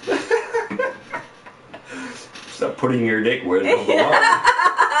 Stop putting your dick where it don't belong.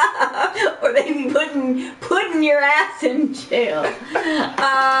 Or they be putting your ass in jail.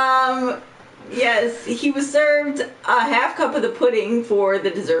 Yes, he was served a half cup of the pudding for the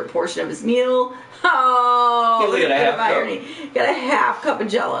dessert portion of his meal. Oh, He only got a half cup. irony. Got a half cup of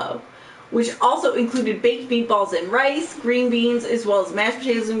Jell-O, which also included baked meatballs and rice, green beans, as well as mashed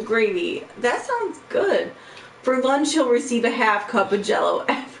potatoes and gravy. That sounds good. For lunch, he'll receive a half cup of Jell-O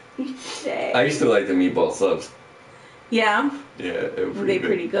every day. I used to like the meatball subs. Yeah? Yeah, they were Were they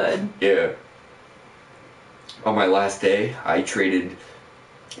pretty good? Yeah. On my last day, I traded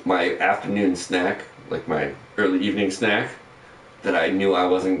my afternoon snack, like my early evening snack, that I knew I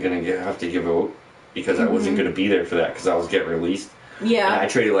wasn't going to have to give out because I wasn't going to be there for that because I was getting released. Yeah. And I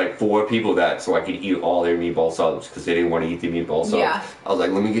traded like 4 people that so I could eat all their meatball subs because they didn't want to eat the meatball sub. Yeah. I was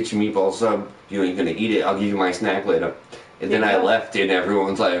like, let me get your meatball sub. You ain't going to eat it. I'll give you my snack later. And then There you I go. left and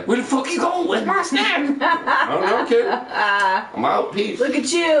everyone's like, where the fuck you going? Where's my snack? I don't know, kid. I'm out. Peace. Look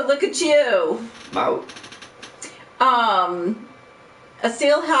at you. Look at you. I'm out. A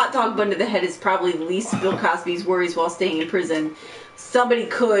stale hot dog bun to the head is probably the least of Bill Cosby's worries while staying in prison. Somebody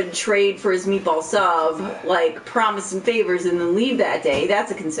could trade for his meatball sub, like promise some favors and then leave that day.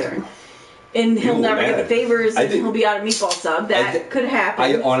 That's a concern. And he'll People never mad. get the favors I and think- he'll be out of meatball sub. That could happen.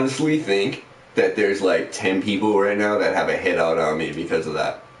 I honestly think that there's like 10 people right now that have a hit out on me because of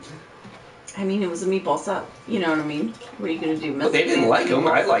that. I mean, it was a meatball sub. You know what I mean? What are you going to do? But they didn't like them.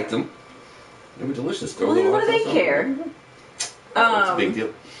 I liked them. They were delicious. Throw a Well, then little what do hot they sauce on care? them. It's a big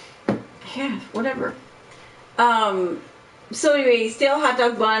deal. Yeah, whatever. So anyway, stale hot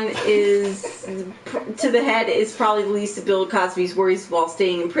dog bun is to the head is probably the least of Bill Cosby's worries while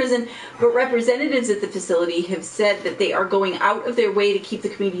staying in prison. But representatives at the facility have said that they are going out of their way to keep the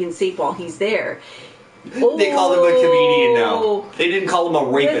comedian safe while he's there. They call him a comedian now. They didn't call him a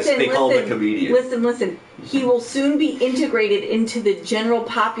rapist. They call him a comedian. Listen. He will soon be integrated into the general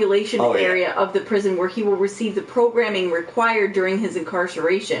population area of the prison where he will receive the programming required during his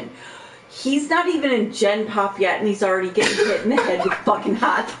incarceration. He's not even in Gen Pop yet, and he's already getting hit in the head with fucking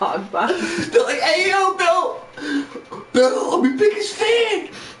hot dog buns. They're like, hey, yo, Bill, I'm your biggest fan.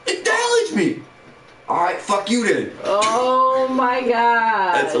 Acknowledge me. All right, fuck you then. Oh, my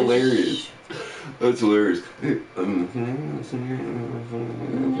God. That's hilarious. That's hilarious.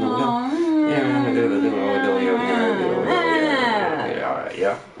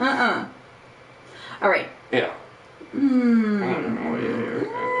 Yeah. All right. Yeah.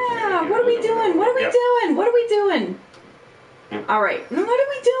 What are we doing? What are we doing? What are we doing? All right. What are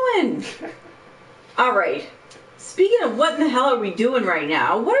we doing? All right. Speaking of what in the hell are we doing right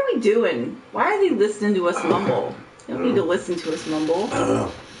now? What are we doing? Why are they listening to us mumble? They don't need to listen to us mumble. I don't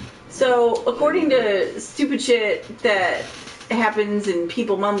know. So, according to stupid shit that happens and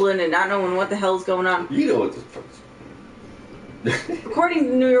people mumbling and not knowing what the hell's going on. You know what the fuck. According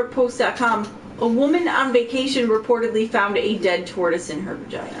to NewYorkPost.com, a woman on vacation reportedly found a dead tortoise in her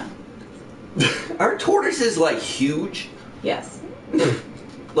vagina. Are tortoises like huge? Yes.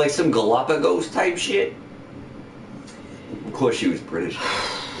 Like some Galapagos type shit? Of course she was British.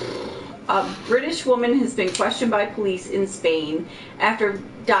 A British woman has been questioned by police in Spain after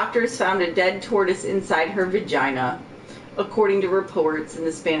doctors found a dead tortoise inside her vagina, according to reports in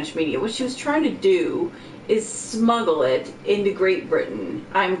the Spanish media. What she was trying to do is smuggle it into Great Britain,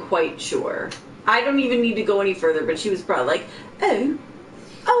 I'm quite sure. I don't even need to go any further, but she was probably like, oh,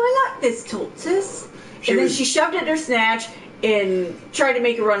 I like this tortoise. Then she shoved it in her snatch and tried to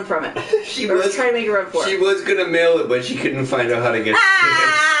make a run from it. She was trying to make a run for it. She was going to mail it, but she couldn't find out how to get it.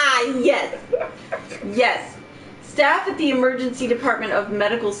 Yes. Staff at the Emergency Department of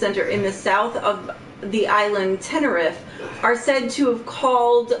Medical Center in the south of the island Tenerife are said to have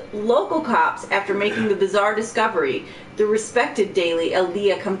called local cops after making the bizarre discovery, the respected daily El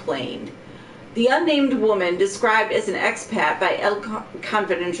Dia complained. The unnamed woman, described as an expat by El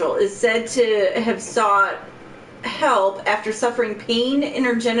Confidential, is said to have sought help after suffering pain in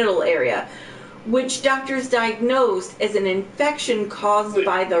her genital area, which doctors diagnosed as an infection caused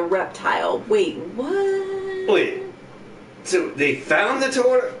by the reptile. Wait, what? Wait. So they found the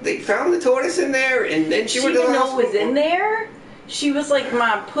tortoise in there, and then she went to the hospital? She didn't know it was in there? She was like,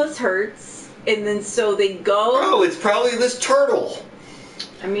 my puss hurts, and then so they go. Oh, it's probably this turtle.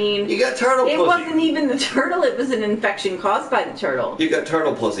 I mean, you got turtle pussy. It wasn't even the turtle, it was an infection caused by the turtle. You got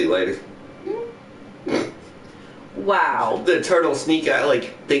turtle pussy, lady. Wow. The turtle sneak out,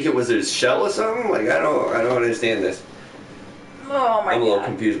 like, think it was his shell or something? Like, I don't understand this. Oh my God. I'm a little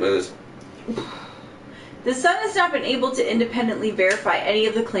confused by this. The Sun has not been able to independently verify any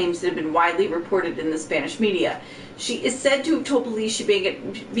of the claims that have been widely reported in the Spanish media. She is said to have told police she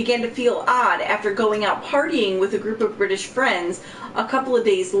began to feel odd after going out partying with a group of British friends a couple of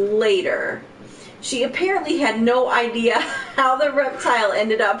days later. She apparently had no idea how the reptile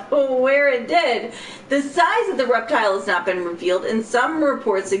ended up where it did. The size of the reptile has not been revealed, and some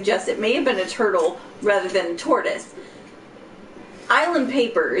reports suggest it may have been a turtle rather than a tortoise. Island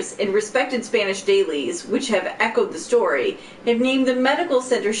papers and respected Spanish dailies, which have echoed the story, have named the medical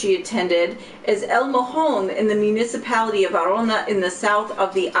center she attended as El Mojon in the municipality of Arona in the south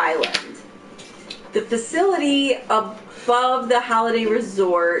of the island. The facility above the holiday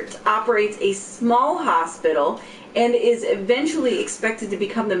resort operates a small hospital and is eventually expected to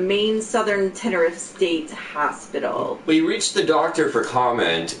become the main southern Tenerife State hospital. We reached the doctor for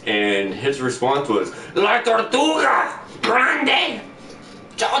comment, and his response was, La Tortuga! Grande!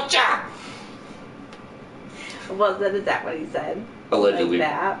 Chocha! Is that what he said? Allegedly. Like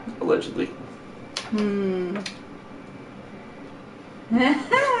that? Allegedly. I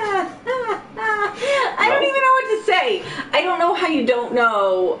don't even know what to say. I don't know how you don't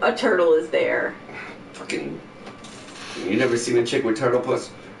know a turtle is there. Fucking... You never seen a chick with turtle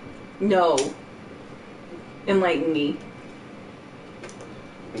puss? No. Enlighten me.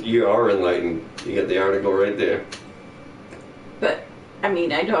 You are enlightened. You got the article right there. But, I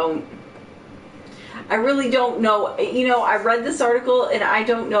mean, I really don't know. You know, I read this article and I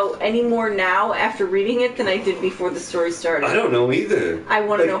don't know any more now after reading it than I did before the story started. I don't know either. I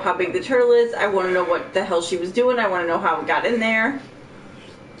want to know how big the turtle is. I want to know what the hell she was doing. I want to know how it got in there.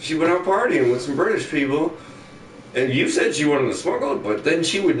 She went out partying with some British people. And you said she wanted to smuggle it, but then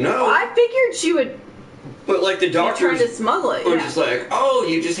she would know. Well, I figured she would But like the You're trying doctors to smuggle it. are Yeah. just like, oh,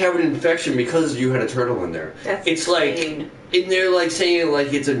 you just have an infection because you had a turtle in there. That's it's like, insane. and they're like saying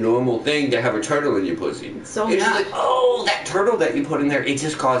like it's a normal thing to have a turtle in your pussy. So it's just not. like, oh, that turtle that you put in there, it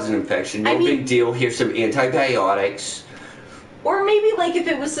just caused an infection. No I mean- big deal. Here's some antibiotics. Or maybe like if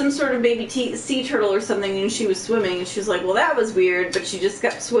it was some sort of baby sea turtle or something and she was swimming and she was like, well, that was weird, but she just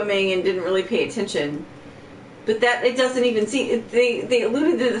kept swimming and didn't really pay attention. But that, it doesn't even see, they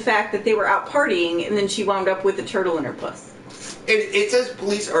alluded to the fact that they were out partying and then she wound up with a turtle in her puss. It says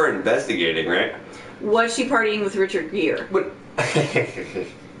police are investigating, right? Was she partying with Richard Gere? But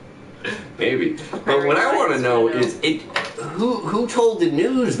maybe. But what I want to know is who told the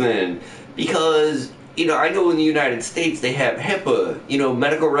news then? Because I know in the United States they have HIPAA.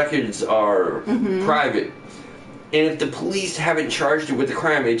 Medical records are private, and if the police haven't charged her with the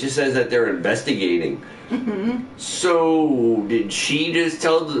crime, it just says that they're investigating. So did she just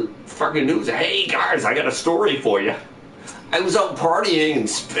tell the fucking news, "Hey guys, I got a story for you. I was out partying in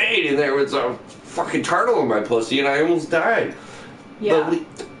Spain, and there was a fucking turtle in my pussy, and I almost died." Yeah.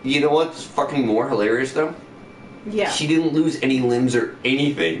 But you know what's fucking more hilarious though? Yeah. She didn't lose any limbs or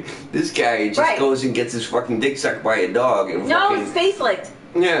anything. This guy just goes and gets his fucking dick sucked by a dog and No, fucking... his face licked.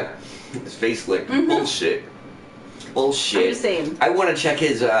 Yeah. His face licked. Bullshit. Bullshit. I'm just saying. I want to check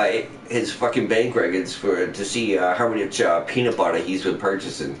his fucking bank records to see how much peanut butter he's been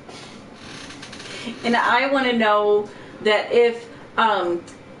purchasing. And I want to know that if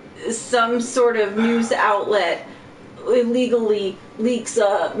some sort of news outlet illegally leaks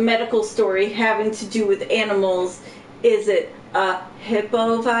a medical story having to do with animals, is it a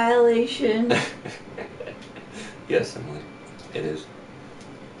HIPAA violation? Yes, Emily. It is.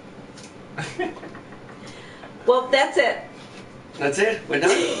 Well, that's it. That's it? We're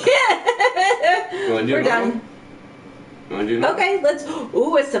done? You want to do We're another done. one? You want to do another one? Okay, let's...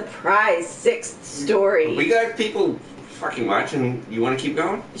 Ooh, a surprise sixth story. We got people fucking watching. You want to keep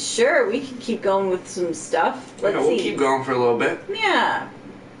going? Sure, we can keep going with some stuff. Let's Yeah, see. we'll keep going for a little bit. Yeah.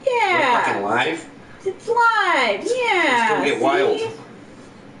 We're fucking live. It's live. Yeah. Let's go get See? wild.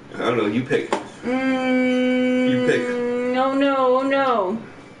 I don't know. You pick. You pick. Oh no! Oh no!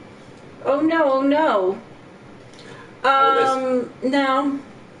 Oh no! Oh no! No.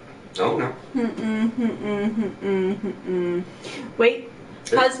 Oh no. Wait.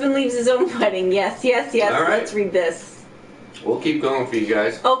 Husband leaves his own wedding. Yes. Yes. Yes. All right. Let's read this. We'll keep going for you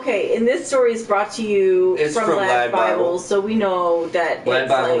guys. Okay, and this story is brought to you It's from from Lad Lad Bible. Bible, so we know that it's like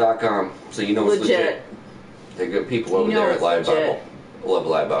LadBible.com. So you know it's legit. They're good people over You know there at it's Lad legit. Bible. Love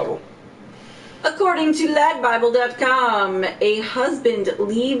Lad Bible. According to LadBible.com, a husband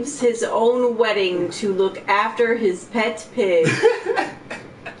leaves his own wedding to look after his pet pig.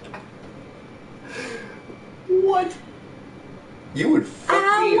 What? You would fuck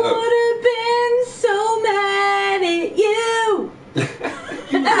I me would have been so mad at you. up.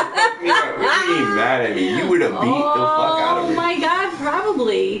 You would fuck me up. What do you mean mad at me? You would have beat the fuck out of me. Oh my god,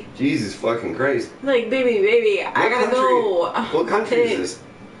 probably. Jesus fucking Christ. Like, baby, I gotta country? go. What country Pig. is this?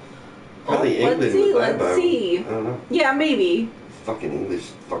 Probably England let's see, with Lad let's Bible. see. I don't know. Yeah, maybe. Fucking English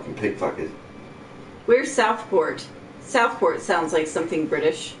fucking pig fuckers. Where's Southport? Southport sounds like something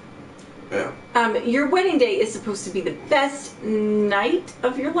British. Yeah. Your wedding day is supposed to be the best night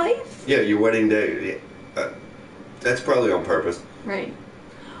of your life? Yeah, your wedding day. That's probably on purpose. Right.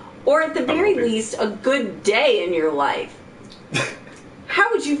 Or at the very hoping. least, a good day in your life. How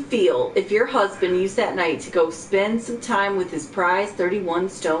would you feel if your husband used that night to go spend some time with his prized 31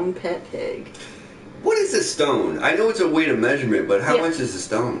 stone pet pig? What is a stone? I know it's a weight of measurement, but how Yeah. much is a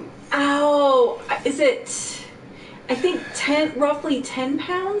stone? Oh, is it... I think roughly 10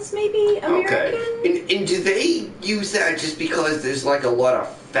 pounds, maybe, American? Okay. And do they use that just because there's like a lot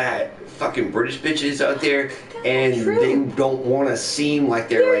of fat fucking British bitches out there, and true. they don't want to seem like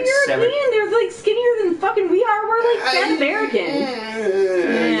they're They're like European. They're like skinnier than fucking we are. We're like fat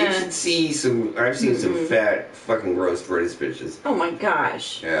American. You should see some. I've seen some fat fucking gross British bitches. Oh my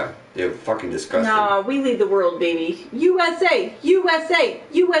gosh. Yeah, they're fucking disgusting. Nah, we lead the world, baby. USA, USA,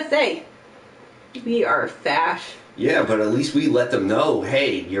 USA. We are fat. Yeah, but at least we let them know,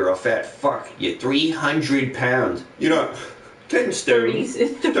 hey, you're a fat fuck. You're 300 pounds. You're not 10 stone.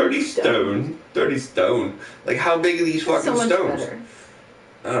 30 stone. 30 stone. Like, how big are these fucking So much stones? better.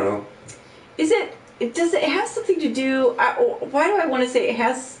 I don't know. Does it have something to do, why do I want to say it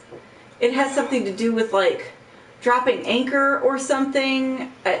has something to do with, like, dropping anchor or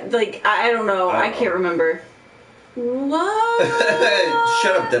something? Like, I don't know. I can't remember. What?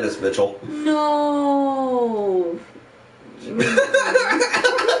 Shut up, Dennis Mitchell. No.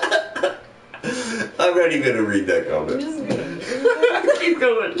 I'm not even going to read that comment. Keep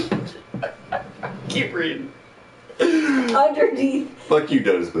going. Keep reading. Underneath. Fuck you,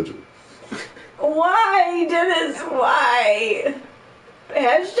 Dennis Mitchell. Why, Dennis? Why?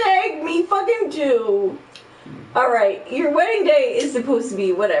 Hashtag me fucking too. Alright, your wedding day is supposed to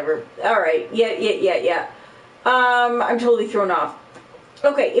be whatever. Alright, yeah. I'm totally thrown off.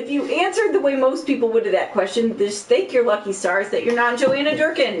 Okay, if you answered the way most people would to that question, just thank your lucky stars that you're not Joanna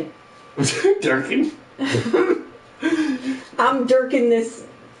Durkin. Durkin? I'm Durkin this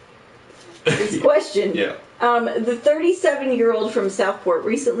question. Yeah. The 37-year-old from Southport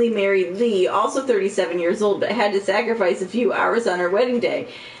recently married Lee, also 37 years old, but had to sacrifice a few hours on her wedding day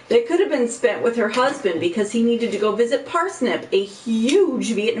that could have been spent with her husband because he needed to go visit Parsnip, a huge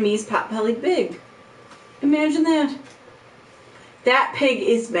Vietnamese pot-bellied pig. Imagine that. That pig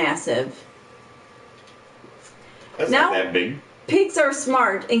is massive. That's Now, not that big. pigs are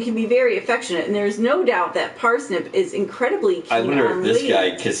smart and can be very affectionate, and there's no doubt that Parsnip is incredibly keen I wonder on if this Lee.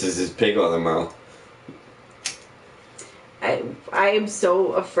 guy kisses his pig on the mouth. I am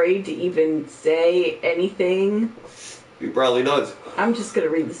so afraid to even say anything. He probably does. I'm just going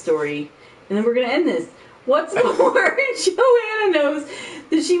to read the story, and then we're going to end this. What's more, Joanna knows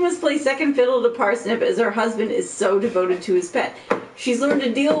that she must play second fiddle to Parsnip as her husband is so devoted to his pet. She's learned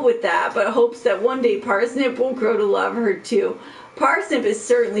to deal with that, but hopes that one day Parsnip will grow to love her too. Parsnip is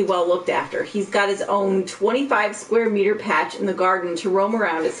certainly well looked after. He's got his own 25 square meter patch in the garden to roam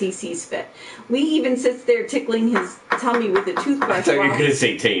around as he sees fit. Lee even sits there tickling his tummy with a toothbrush. I thought you were going to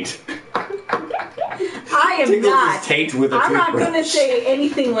say taint. I am Tickles not. his taint with a I'm not toothbrush. going to say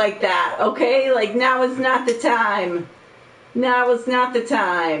anything like that, okay? Like, now is not the time. Now is not the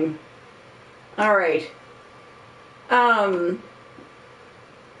time. Alright.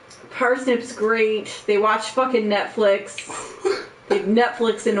 Parsnip's great. They watch fucking Netflix. They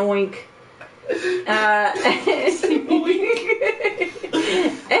Netflix and oink.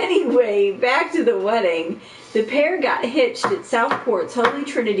 Anyway, back to the wedding. The pair got hitched at Southport's Holy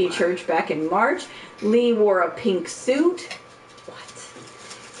Trinity Church back in March. Lee wore a pink suit. What?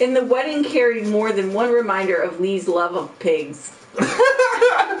 And the wedding carried more than one reminder of Lee's love of pigs.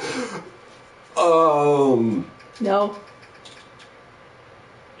 No.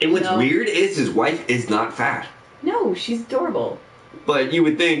 And what's No. weird is his wife is not fat. No, she's adorable. But you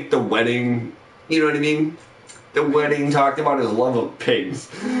would think the wedding, you know what I mean? The wedding talked about his love of pigs.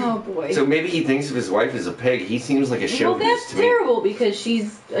 Oh, boy. So maybe he thinks of his wife as a pig. He seems like a Well, chauvinist that's to me. terrible because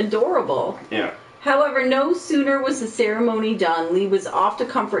she's adorable. Yeah. However, no sooner was the ceremony done, Lee was off to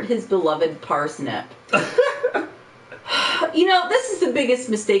comfort his beloved Parsnip. You know, this is the biggest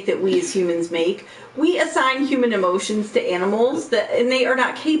mistake that we as humans make. We assign human emotions to animals, and they are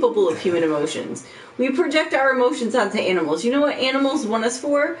not capable of human emotions. We project our emotions onto animals. You know what animals want us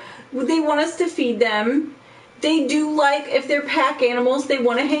for? They want us to feed them. They do, like, if they're pack animals, they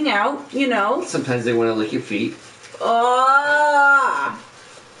want to hang out, you know. Sometimes they want to lick your feet.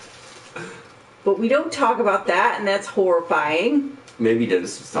 But we don't talk about that, and that's horrifying. Maybe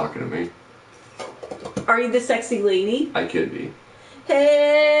Dennis was talking to me. Are you the sexy lady? I could be.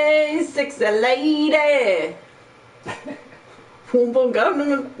 Hey, sexy lady. Boom, boom,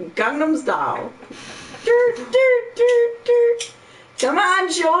 Gangnam Style. Dur, dur, dur, dur. Come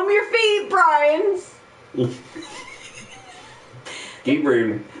on, show him your feet, Brian's. Keep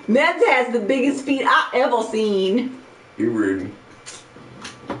reading. Meds has the biggest feet I ever seen. Keep reading.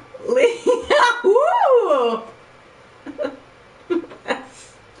 Woo!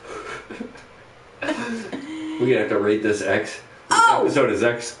 We're gonna have to rate this X. This episode is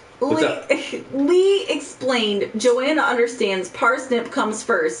X. What's up? Lee explained Joanna understands Parsnip comes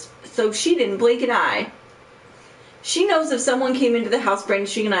first, so she didn't blink an eye. She knows if someone came into the house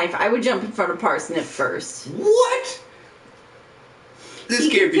brandishing a knife, I would jump in front of Parsnip first. What? This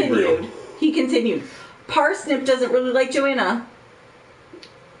can't be real. He continued, Parsnip doesn't really like Joanna.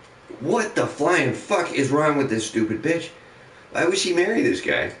 What the flying fuck is wrong with this stupid bitch? Why would she marry this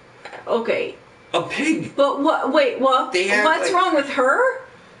guy? Okay. A pig. But what? Wait, what? They act What's like- wrong with her?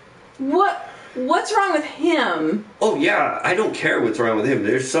 What's wrong with him? Oh yeah, I don't care what's wrong with him.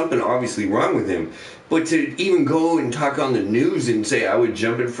 There's something obviously wrong with him. But to even go and talk on the news and say I would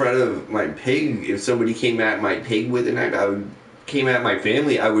jump in front of my pig if somebody came at my pig with a knife, came at my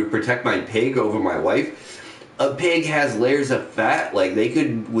family, I would protect my pig over my wife. A pig has layers of fat, like they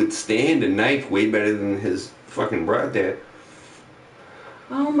could withstand a knife way better than his fucking broad dad.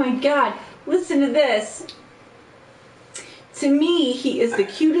 Oh my god. Listen to this. To me, he is the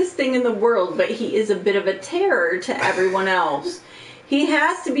cutest thing in the world, but he is a bit of a terror to everyone else. He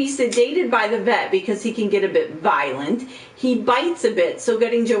has to be sedated by the vet because he can get a bit violent. He bites a bit, so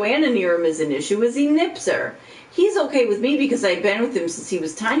getting Joanna near him is an issue as he nips her. He's okay with me because I've been with him since he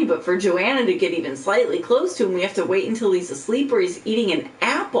was tiny, but for Joanna to get even slightly close to him, we have to wait until he's asleep or he's eating an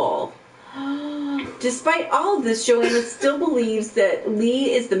apple. Despite all of this, Joanna still believes that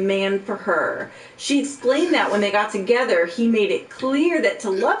Lee is the man for her. She explained that when they got together, he made it clear that to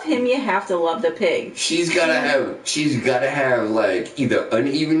love him, you have to love the pig. She's gotta have like either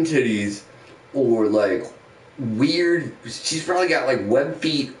uneven titties or like weird. She's probably got like web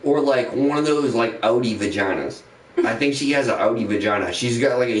feet or like one of those like Audi vaginas. I think she has an Audi vagina. She's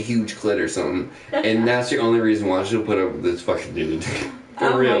got like a huge clit or something, and that's the only reason why she'll put up with this fucking dude.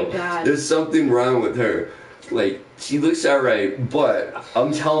 For real. My God. There's something wrong with her. Like, she looks alright, but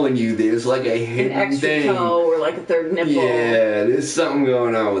I'm telling you, there's like a hidden An extra thing. toe or like a third nipple. Yeah, there's something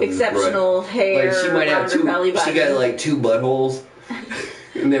going on with Exceptional this hair. Like, she might have around her belly button. she got like 2 buttholes.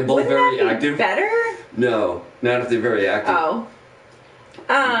 And they're both Wouldn't very that be active. better? No, not if they're very active.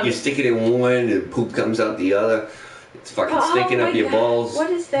 Oh. You stick it in one and poop comes out the other. It's fucking stinking up your balls.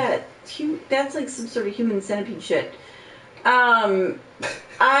 What is that? That's like some sort of human centipede shit.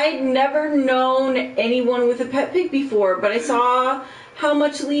 I'd never known anyone with a pet pig before, but I saw how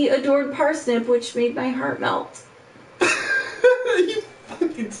much Lee adored Parsnip, which made my heart melt. You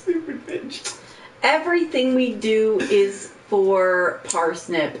fucking stupid bitch. Everything we do is for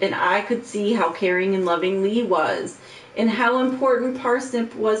Parsnip, and I could see how caring and loving Lee was, and how important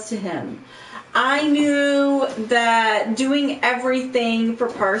Parsnip was to him. I knew that doing everything for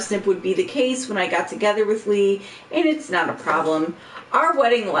Parsnip would be the case when I got together with Lee, and it's not a problem. Our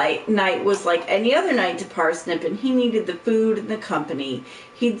wedding night was like any other night to Parsnip, and he needed the food and the company.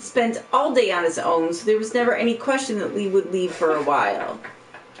 He'd spent all day on his own, so there was never any question that Lee would leave for a while.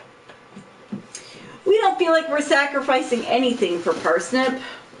 We don't feel like we're sacrificing anything for Parsnip.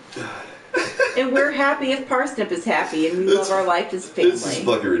 And we're happy if Parsnip is happy, and we love our life as family. This is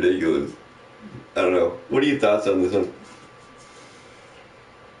fucking ridiculous. I don't know. What are your thoughts on this one?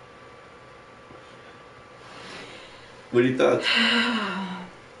 What are your thoughts?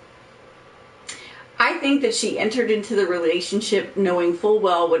 I think that she entered into the relationship knowing full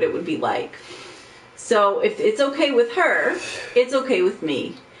well what it would be like. So if it's okay with her, it's okay with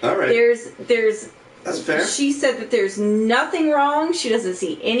me. All right. There's That's fair. She said that there's nothing wrong. She doesn't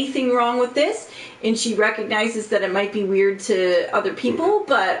see anything wrong with this. And she recognizes that it might be weird to other people,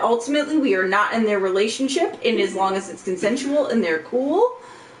 but ultimately we are not in their relationship. And as long as it's consensual and they're cool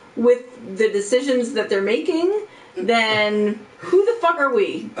with the decisions that they're making, then who the fuck are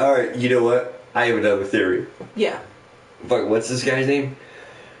we? All right, you know what? I have another theory. Yeah. Fuck, what's this guy's name?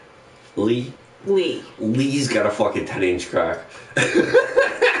 Lee? Lee. Lee's got a fucking 10-inch cock.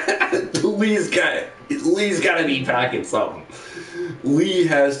 Lee's got to be packing something. Lee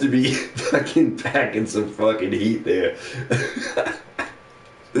has to be fucking packing some fucking heat there.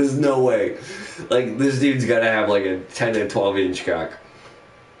 There's no way. Like, this dude's got to have like a 10 to 12-inch cock.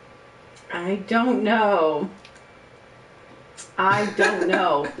 I don't know. I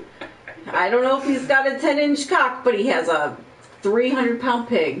don't know if he's got a 10-inch cock, but he has a 300-pound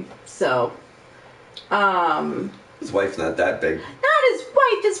pig. So, His wife's not that big. not his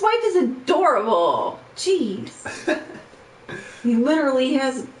wife. His wife is adorable. Jeez. He literally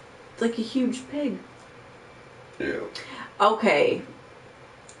has like a huge pig. Yeah. Okay.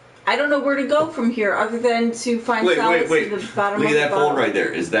 I don't know where to go from here other than to find solace Wait. at the bottom Look of at that the fold bottle. right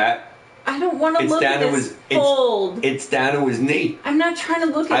there. Is that? I don't want to It's look down at to this his. fold. It's down to his knee. I'm not trying to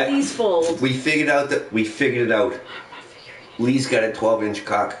look at these folds. We figured it out. I'm not figuring it Lee's got a 12-inch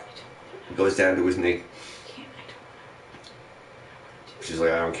cock. It goes down to his knee. out. I don't She's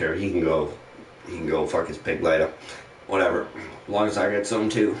like, I don't care. He can go fuck his pig later. Whatever. As long as I get some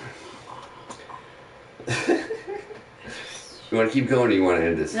too. You want to keep going or you want to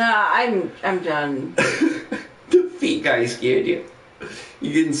end this? Nah, I'm done. The feet guy scared you.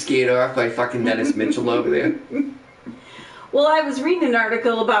 You getting scared off by fucking Dennis Mitchell over there? Well, I was reading an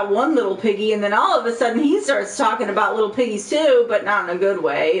article about one little piggy, and then all of a sudden he starts talking about little piggies too, but not in a good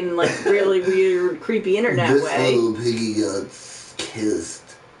way, in like really weird, creepy internet way. Little piggy got kissed.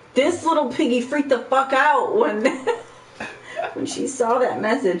 This little piggy freaked the fuck out when when she saw that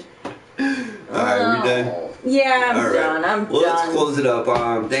message. Alright, we done? Yeah, I'm All right. done. I'm well, done. let's close it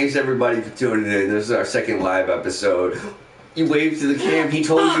up. Thanks everybody for tuning in. This is our second live episode. You waved to the cam. He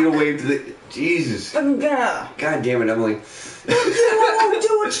told you to wave to the. Jesus. I'm gonna. God damn it, Emily. I won't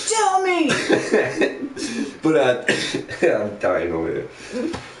do what you tell me. But I'm dying over here.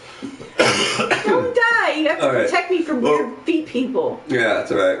 Don't die. You have to All right. protect me from weird feet people. Yeah,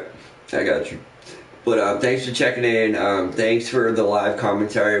 that's alright. I got you. But thanks for checking in. Thanks for the live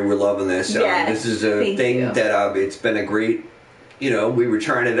commentary. We're loving this. Yes, This is a thank thing you. that it's been a great. We were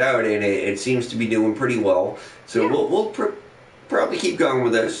trying it out, and it seems to be doing pretty well. So Yeah. we'll probably keep going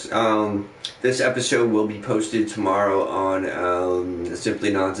with this. This episode will be posted tomorrow on the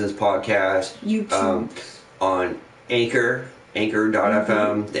Simply Nonsense podcast. YouTube. On Anchor,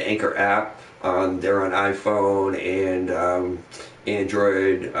 Anchor.fm, the Anchor app. They're on iPhone and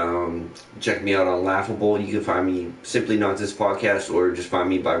Android. Check me out on Laughable. You can find me Simply Nonsense Podcast, or just find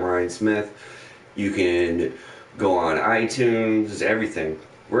me by Ryan Smith. You can go on iTunes, everything.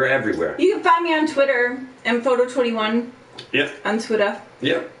 We're everywhere. You can find me on Twitter, Photo21 Yep. on Twitter.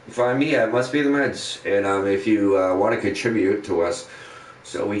 Yep. Find me at Must Be the Meds. And if you want to contribute to us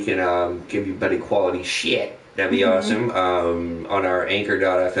so we can give you better quality shit, that'd be awesome. On our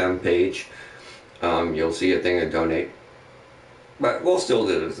Anchor.fm page, you'll see a thing to donate. But we'll still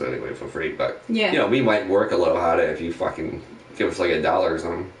do this anyway for free. But, Yeah. we might work a little harder if you fucking give us like $1 or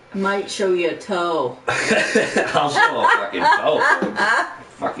something. I might show you a toe. I'll show a fucking toe.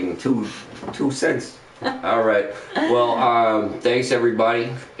 Fucking 2 cents. All right. Well, thanks everybody,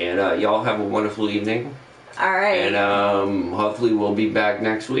 and y'all have a wonderful evening. All right. And hopefully we'll be back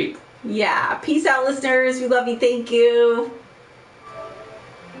next week. Yeah. Peace out, listeners. We love you. Thank you.